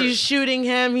 yeah, you're- she's shooting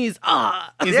him. He's, Is it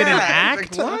an Yeah, act?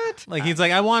 it's like, what? Like, he's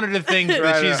like, I wanted to think that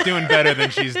Right, she's right. doing better than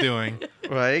she's doing.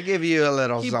 Well, they give you a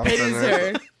little he something. pities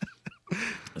her.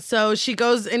 So she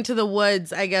goes into the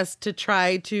woods, I guess, to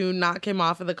try to knock him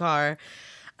off of the car.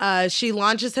 She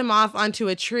launches him off onto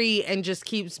a tree and just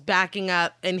keeps backing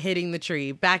up and hitting the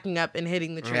tree, backing up and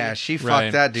hitting the tree. Yeah, she fucked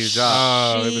Right. that dude up.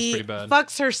 Oh, it was She pretty bad.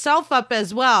 fucks herself up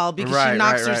as well because Right, she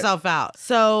knocks right, right. herself out.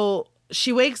 So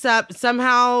she wakes up.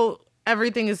 Somehow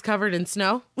everything is covered in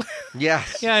snow.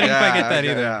 Yes. Yeah, I didn't quite get that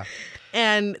okay, either. yeah.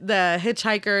 And the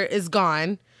hitchhiker is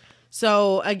gone.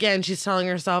 So again, she's telling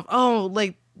herself, oh,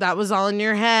 like that was all in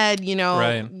your head, you know.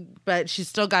 Right. But she's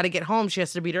still got to get home. She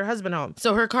has to beat her husband home.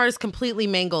 So her car is completely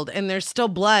mangled and there's still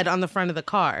blood on the front of the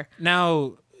car.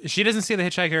 Now, she doesn't see the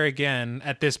hitchhiker again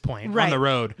at this point on Right. the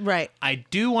road. Right. I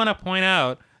do want to point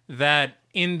out that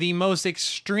in the most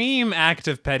extreme act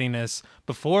of pettiness,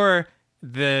 before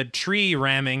the tree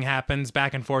ramming happens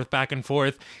back and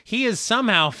forth, he has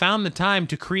somehow found the time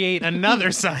to create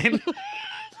another sign.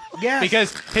 Yes.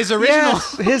 Because his original...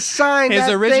 Yes, his sign. His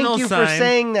original thank you for sign.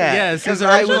 saying that. Yes, his 'cause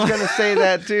I was original- going to say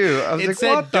that too. I was It like,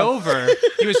 said what the Dover.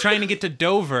 He was trying to get to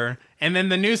Dover, and then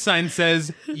the new sign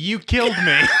says, "You killed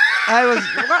me." I was.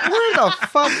 Where the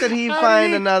fuck did he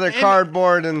find he- another and-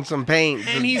 cardboard and some paint?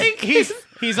 And he's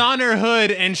he's on her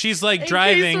hood, and she's like case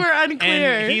driving. we're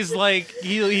unclear. And he's like,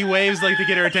 he waves like to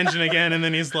get her attention again, and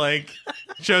then he's like,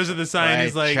 shows her the sign. Right,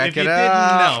 He's like, check if you it didn't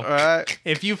out. know, Right.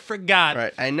 if you forgot,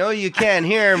 Right. I know you can't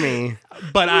hear me.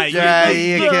 but Yeah,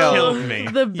 you you killed me.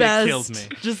 The best. You killed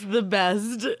me. Just the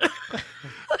best.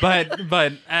 But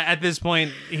at this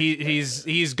point,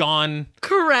 he's gone,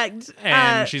 Correct.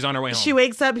 and she's on her way home. She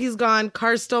wakes up, he's gone,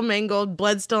 car's still mangled,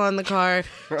 blood still on the car.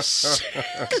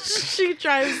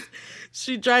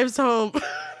 She drives home.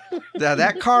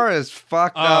 That car is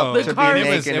fucked Oh, up. The to car be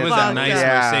is it making was it a fucked nice up.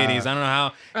 Yeah. Mercedes. I don't know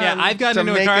how. Yeah, I've gotten To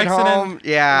into a make car it accident. home,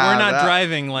 yeah, We're not that-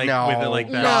 driving like no, with it like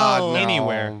that No.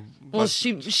 anywhere. Well,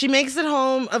 she makes it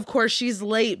home. Of course, she's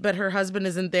late, but her husband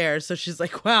isn't there. So she's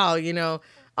like, wow,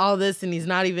 all this, and he's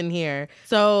not even here.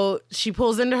 So she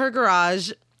pulls into her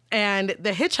garage, and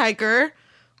the hitchhiker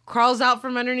crawls out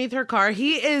from underneath her car.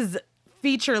 He is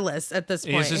featureless at this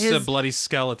point. He's just His a bloody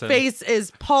skeleton. face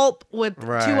is pulp with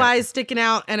Right. 2 eyes sticking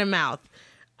out and a mouth.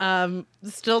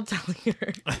 Still telling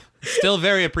her, Still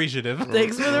very appreciative.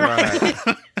 thanks for the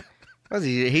ride. Right.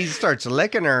 He starts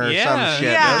licking her or Yeah, some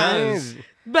shit. yeah. doesn't he?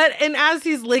 And as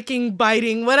he's licking,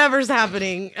 biting, whatever's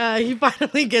happening, he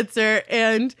finally gets her.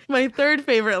 And my third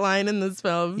favorite line in this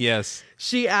film, Yes.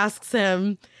 she asks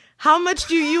him, "How much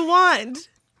do you want?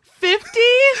 50?"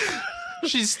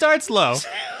 She starts low.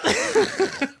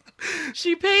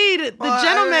 She paid the Well,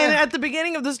 gentleman at the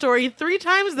beginning of the story 3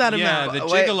 times that Yeah, amount. the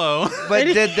Wait. gigolo. But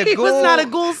And did the he ghoul? was not a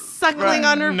ghoul suckling Right.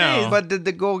 on her No. face. But did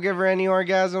the ghoul give her any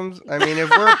orgasms? I mean, if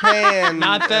we're paying,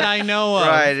 Not that I know of.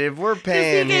 right? If we're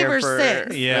paying gave here her for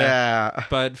 6. yeah.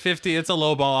 But 50, it's a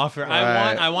low ball offer.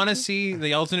 Right. I want to see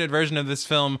the alternate version of this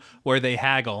film where they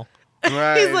haggle.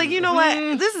 Right. He's like, you know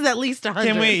what? This is at least 100.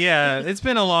 Can we? Yeah, it's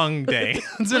been a long day.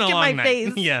 It's been Look a at long my night.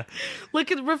 face. Yeah.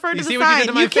 Refer to You the see sign. what you did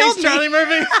to my killed face, me. Charlie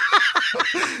Murphy?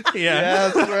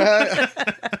 Yeah. That's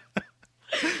right.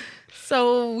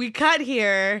 So we cut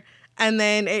here, and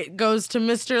then it goes to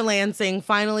Mr. Lansing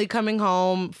finally coming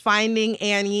home, finding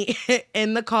Annie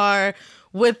in the car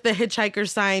with the hitchhiker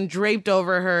sign draped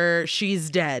over her. She's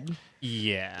dead.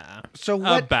 Yeah. So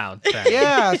what? About that?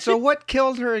 Yeah. So what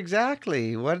killed her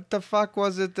exactly? What the fuck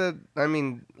was it that? I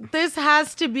mean, This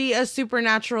has to be a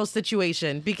supernatural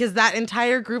situation because that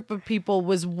entire group of people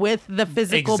was with the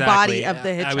physical body of the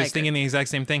hitchhiker. I was thinking the exact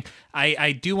same thing.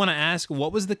 I do want to ask,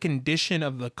 what was the condition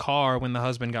of the car when the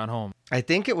husband got home? I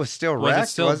think it was still Was it wrecked.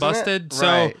 still wasn't busted? It? So-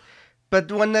 Right. But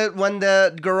when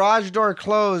the garage door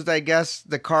closed, I guess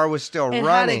the car was still It had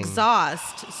running.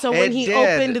 exhaust. So when It he did.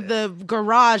 opened the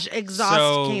garage, exhaust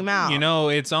So, came out.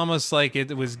 it's almost like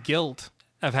it was guilt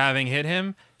of having hit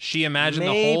him. She imagined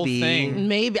the whole Maybe. thing.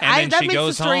 Maybe. And then That she makes the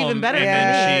goes story home, even better. and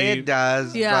Yeah, then she, it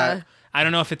does. Yeah. I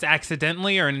don't know if it's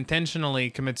accidentally or intentionally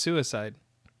commit suicide.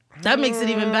 That makes it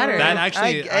even better. That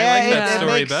actually, I like that it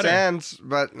story makes better. sense,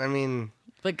 but I mean,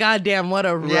 but goddamn, what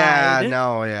a ride. yeah,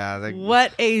 no, yeah.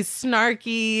 What a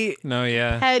snarky, No,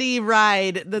 yeah. petty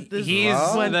ride that this He's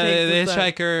one the takes us on.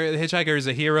 hitchhiker. The hitchhiker is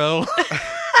a hero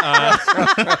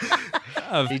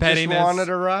of He pettiness. just wanted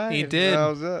a ride. He did. That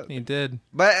was it. He did.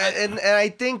 But and I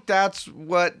think that's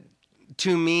what,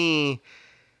 to me,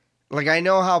 like, I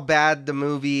know how bad the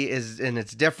movie is, and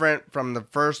it's different from the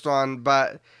first one,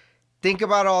 but think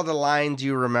about all the lines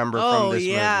you remember Oh, from this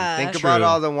yeah. movie. Think True. about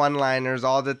all the one-liners,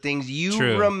 all the things you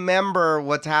True. remember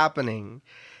what's happening.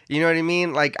 You know what I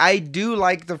mean? Like, I do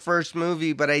like the first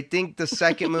movie, but I think the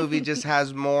second movie just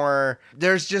has more.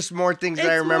 There's just more things that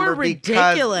I It's more remember because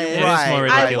ridiculous. It is right, more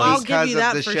right, ridiculous. I'll because give you of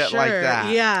that the for shit sure. like that.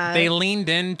 Yeah. They leaned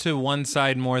into one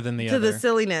side more than the to other. the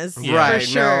silliness. Yeah. Right, For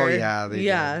no, sure. yeah, they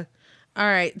yeah. All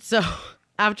right. So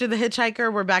after the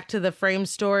hitchhiker, we're back to the frame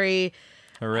story.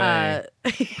 Hooray.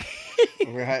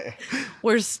 Right.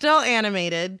 We're still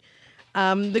animated.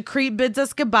 The creep bids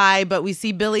us goodbye, but we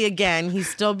see Billy again. He's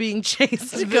still being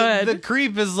chased. Good. The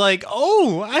creep is like,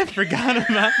 oh, I forgot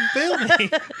about Billy.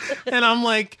 And I'm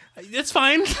like, it's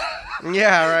fine.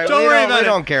 Yeah, right. Don't we worry don't, about we it.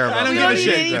 don't care about I don't it. give a don't need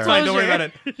shit. any It's fine. Don't worry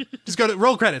closure. about it. Just go to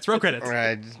roll credits. Roll credits.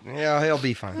 Right. Yeah, he'll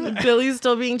be fine. Billy's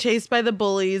still being chased by the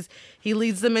bullies. He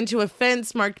leads them into a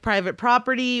fence marked private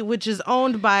property, which is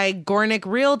owned by Gornick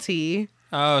Realty.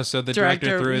 Oh, so the director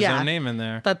Director, threw his yeah. own name in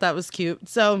there. Thought that was cute.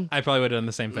 So I probably would have done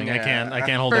the same thing. I Yeah.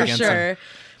 can't hold it for against sure. him.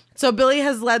 So Billy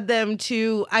has led them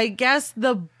to, I guess,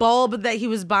 the bulb that he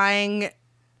was buying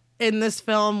in this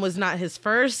film was not his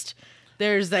first.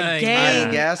 There's a I'm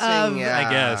gang guessing, of yeah.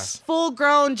 I guess.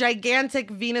 full-grown, gigantic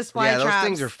Venus flytraps. Yeah, those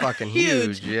things are fucking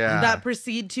huge, yeah. That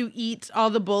proceed to eat all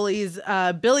the bullies.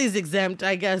 Billy's exempt.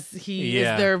 I guess he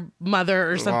Yeah. is their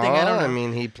mother or something. Well, I don't know. I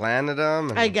mean, he planted them.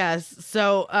 And I guess.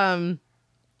 So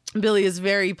Billy is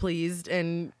very pleased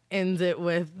and ends it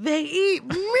with "They eat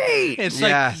meat." It's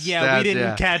Yes, like, yeah, that- we didn't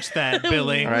yeah. catch that,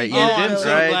 Billy. Right, you Oh, I'm didn't,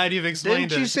 so right? glad you've explained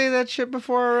Didn't you it. say that shit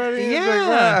before already? It's like,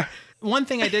 Yeah. ah. One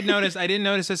thing I didn't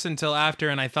notice this until after,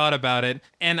 and I thought about it,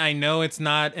 and I know it's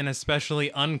not an especially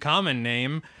uncommon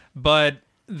name, but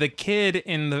the kid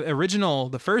in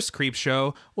the first Creep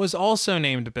Show was also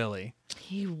named Billy.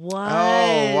 He was.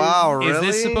 Oh, wow, really? Is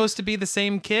this supposed to be the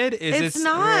same kid? Is It's it?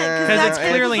 not, 'cause Because that's it's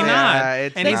clearly the not.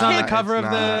 it's And he's on the not, cover it's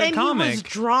of the not. And comic. he was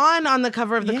drawn on the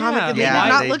cover of the Yeah, comic, and they yeah, did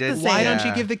not they look did the say Why same. don't you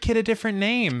Yeah. give the kid a different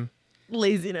name?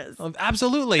 Laziness.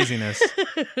 Absolute laziness.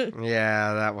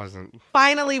 Yeah, that wasn't.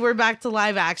 Finally, we're back to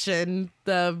live action.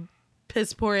 The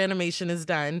piss poor animation is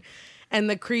done, and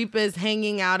the creep is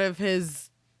hanging out of his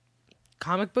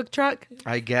comic book truck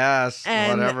I guess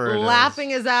and whatever. it is.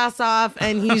 laughing his ass off,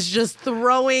 and he's just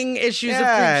throwing issues of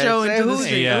Yeah, Creep Show it's, into the who's,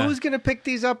 street. Yeah. who's gonna pick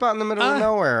these up out in the middle of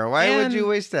nowhere? Why would and- you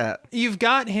waste that? You've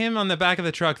got him on the back of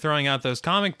the truck throwing out those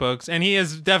comic books, and he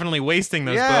is definitely wasting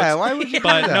those Yeah, books. why would you do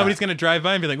But that? nobody's going to drive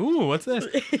by and be like, "Ooh, what's this?"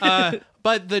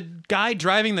 But the guy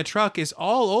driving the truck is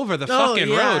all over the Oh, fucking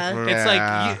yeah. road. It's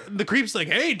Yeah. like the creep's like,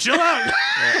 "Hey, chill out!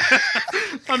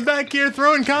 I'm back here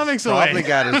throwing comics Probably away."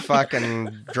 got his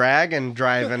fucking dragon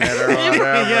driving it or whatever.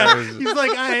 Yeah, he's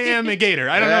like, "I am a gator.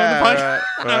 I don't know Yeah, the punch. right,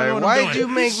 I don't know right. what I'm Why'd doing."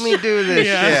 you make me do this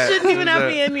Yeah. shit? Shouldn't even have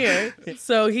me in here.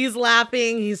 So he's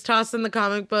laughing, he's tossing the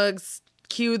comic books,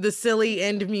 cue the silly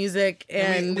end music,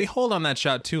 and we hold on that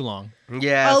shot too long.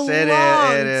 Yes, A it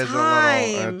long is. It is a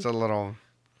time. little. It's a little.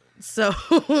 so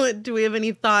do we have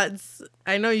any thoughts?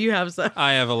 I know you have some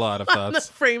I have a lot of on the thoughts.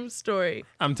 frame story.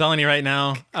 I'm telling you right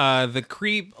now, the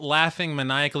creep laughing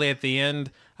maniacally at the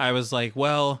end, I was like,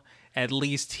 well, at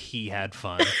least he had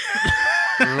fun.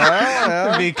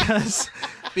 Well,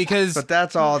 because but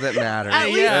that's all that matters. At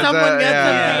least Yeah. someone gets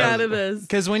Yeah. something out of this.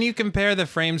 Because when you compare the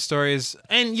frame stories,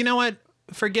 and you know what?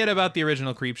 Forget about the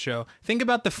original Creep Show. Think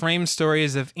about the frame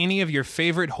stories of any of your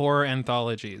favorite horror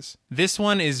anthologies. This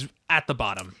one is at the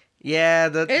bottom. Yeah,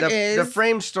 the is.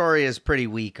 frame story is pretty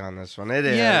weak on this one. It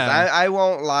is. Yeah. I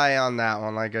won't lie on that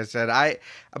one. Like I said,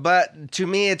 but to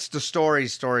me, it's the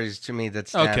stories to me that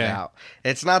stand Okay. out.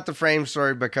 It's not the frame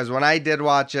story because when I did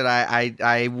watch it,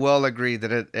 I will agree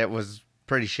that it was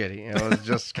pretty shitty. It was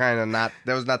just kind of not.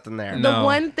 There was nothing there. No. The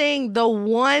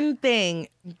one thing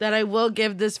that I will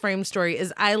give this frame story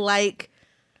is I like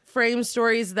frame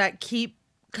stories that keep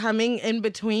coming in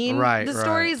between Right, the right.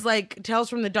 stories, like Tales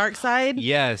from the Dark Side.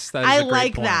 Yes, that is I a great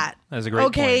like point. that. That is a great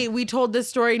okay, point. we told this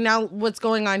story. Now what's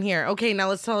going on here? Okay, now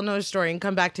let's tell another story and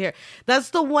come back to here. That's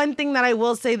the one thing that I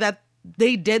will say that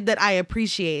they did that I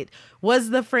appreciate. Was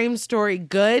the frame story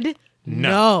good?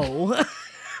 No.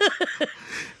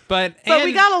 But But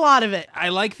we and got a lot of it. I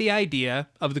like the idea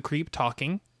of the creep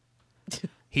talking.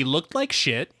 He looked like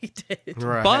shit.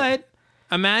 Right. But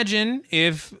imagine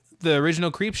if the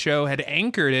original Creep Show had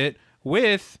anchored it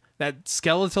with that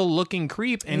skeletal looking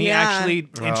creep and he Yeah. actually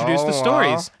introduced the Oh,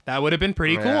 stories. That would have been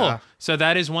pretty Yeah. cool. So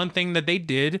that is one thing that they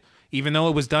did, even though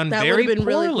it was done That very would have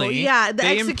been poorly. really cool. Yeah,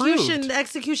 they improved. the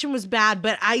execution was bad,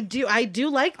 but I do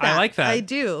like that. I like that. I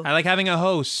do. I like having a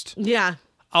host. Yeah.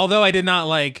 Although I did not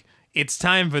like, it's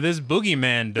time for this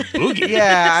boogeyman to boogie.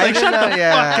 Yeah, I It's like, did shut not. the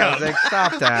Yeah, fuck I up. was like,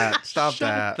 stop that. Stop Shut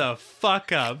that. the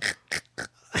fuck up.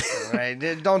 Right?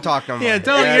 Don't talk no more. Yeah,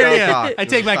 don't- yeah. talk. I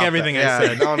take back Stop everything that. I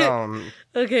Yeah, said. No.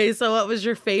 Okay, so what was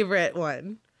your favorite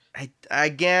one?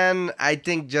 I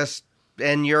think just,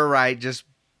 and you're right, just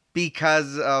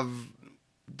because of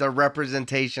the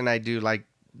representation, I do like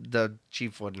the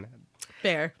Chief Woodenhead.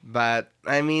 Fair. But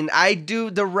I mean, I do.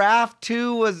 The raft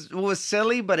too was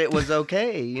silly, but it was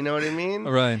okay. You know what I mean?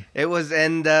 Right. It was,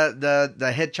 and the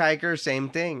hitchhiker, same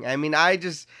thing. I mean,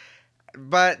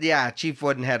 but yeah, Chief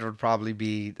Woodenhead would probably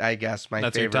be, I guess, my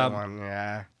That's your favorite top? one.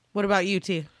 Yeah. What about you,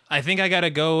 T? I think I gotta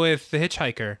go with the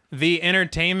Hitchhiker. The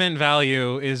entertainment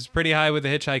value is pretty high with the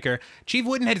Hitchhiker. Chief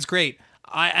Woodenhead is great.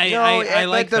 I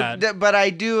like that. But I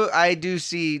do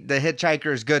see the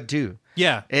hitchhiker is good too.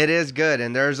 Yeah. It is good,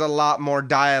 and there's a lot more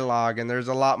dialogue, and there's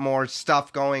a lot more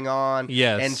stuff going on,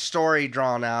 Yes. and story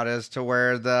drawn out as to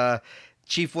where the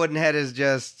Chief Woodenhead is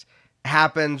just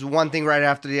happens one thing right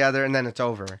after the other, and then it's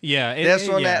over. Yeah. This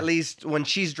one, yeah. at least, when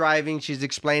she's driving, she's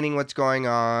explaining what's going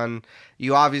on.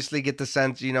 You obviously get the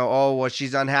sense, oh, well,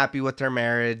 she's unhappy with her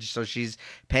marriage, so she's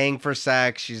paying for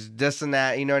sex. She's this and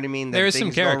that. You know what I mean? That There is some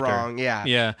things go character. wrong. Yeah.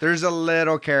 Yeah. There's a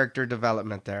little character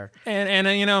development there. And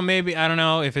maybe, I don't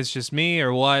know if it's just me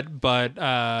or what, but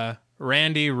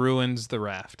Randy ruins the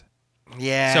raft.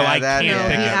 Yeah. So I that- can't No,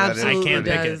 pick he it. that is absolutely I can't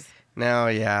pick it. does. No,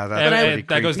 yeah.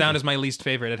 That goes down as my least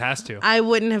favorite. It has to. I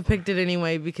wouldn't have picked it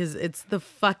anyway because it's the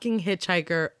fucking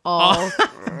hitchhiker all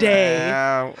day.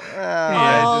 Yeah,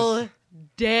 Yeah, All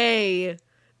day.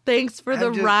 Thanks for the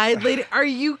I'm just- ride, lady. Are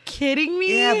you kidding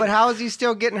me? Yeah, but how is he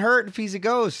still getting hurt if he's a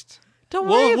ghost? don't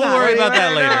We'll worry about worry it. about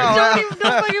that later. No. Don't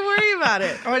fucking worry about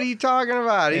it. What are you talking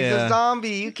about? He's Yeah. a zombie.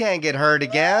 You can't get hurt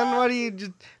again. What do you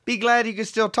just be glad you can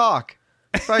still talk?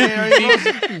 So, you know,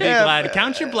 Be glad.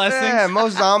 Count your blessings. Yeah,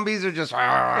 most zombies are just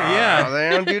Yeah. they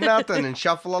don't do nothing and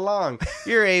shuffle along.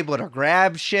 You're able to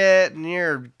grab shit and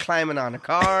you're climbing onto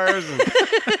cars. And,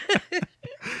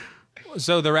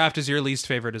 So the Raft is your least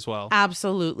favorite as well.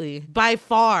 Absolutely. By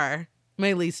far,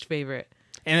 my least favorite.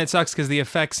 And it sucks because the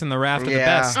effects in the Raft are the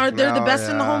Yeah. best. They're the No, best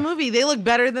in the yeah. whole movie. They look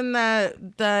better than the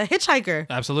Hitchhiker.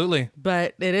 Absolutely.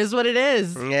 But it is what it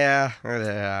is. yeah.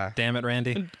 Damn it,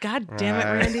 Randy. God damn it,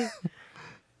 Right. Randy.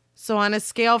 So on a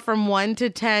scale from 1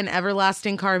 to 10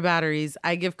 everlasting car batteries,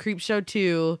 I give Creepshow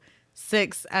 2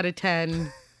 6 out of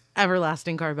 10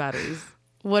 everlasting car batteries.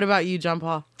 What about you, John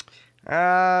Paul?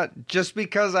 Just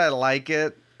because I like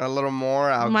it a little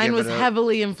more, I'll Mine give was it a,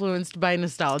 heavily influenced by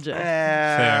nostalgia.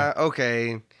 Fair.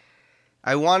 Okay.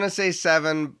 I want to say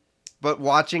 7, but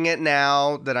watching it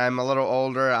now that I'm a little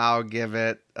older, I'll give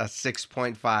it a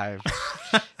 6.5.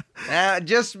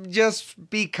 Just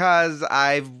because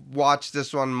I've watched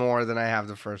this one more than I have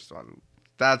the first one.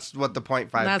 That's what the 0.5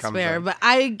 That's comes fair, in. but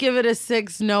I give it a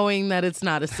 6 knowing that it's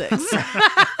not a 6.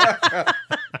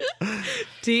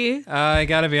 T? I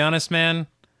gotta be honest, man.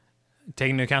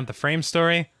 Taking into account the frame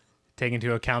story, taking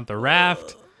into account the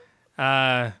Raft,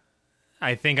 I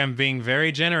think I'm being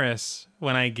very generous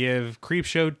when I give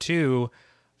Creepshow 2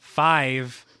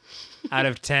 5 out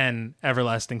of 10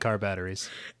 everlasting car batteries.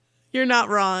 You're not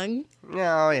wrong.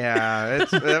 No, yeah.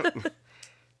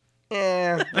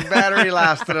 Yeah, the battery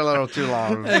lasted a little too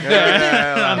long. On Gotta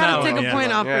that take one, a yeah.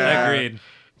 point off for Yeah. that. Agreed.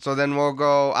 So then I'll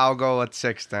go at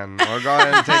 6 then. We'll go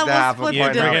ahead and take We'll the half a split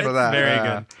point the off difference. for that. Very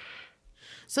yeah. good.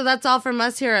 So that's all from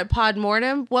us here at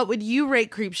Podmortem. What would you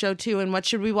rate Creepshow 2 and what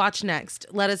should we watch next?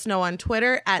 Let us know on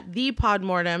Twitter at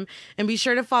 @ThePodmortem and be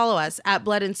sure to follow us at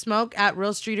Blood and Smoke, at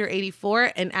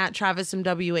RealStreeter84, and at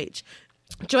TravisMWH.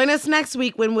 Join us next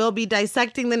week when we'll be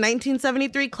dissecting the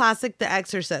 1973 classic The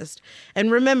Exorcist. And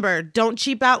remember, don't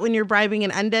cheap out when you're bribing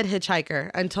an undead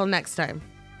hitchhiker. Until next time.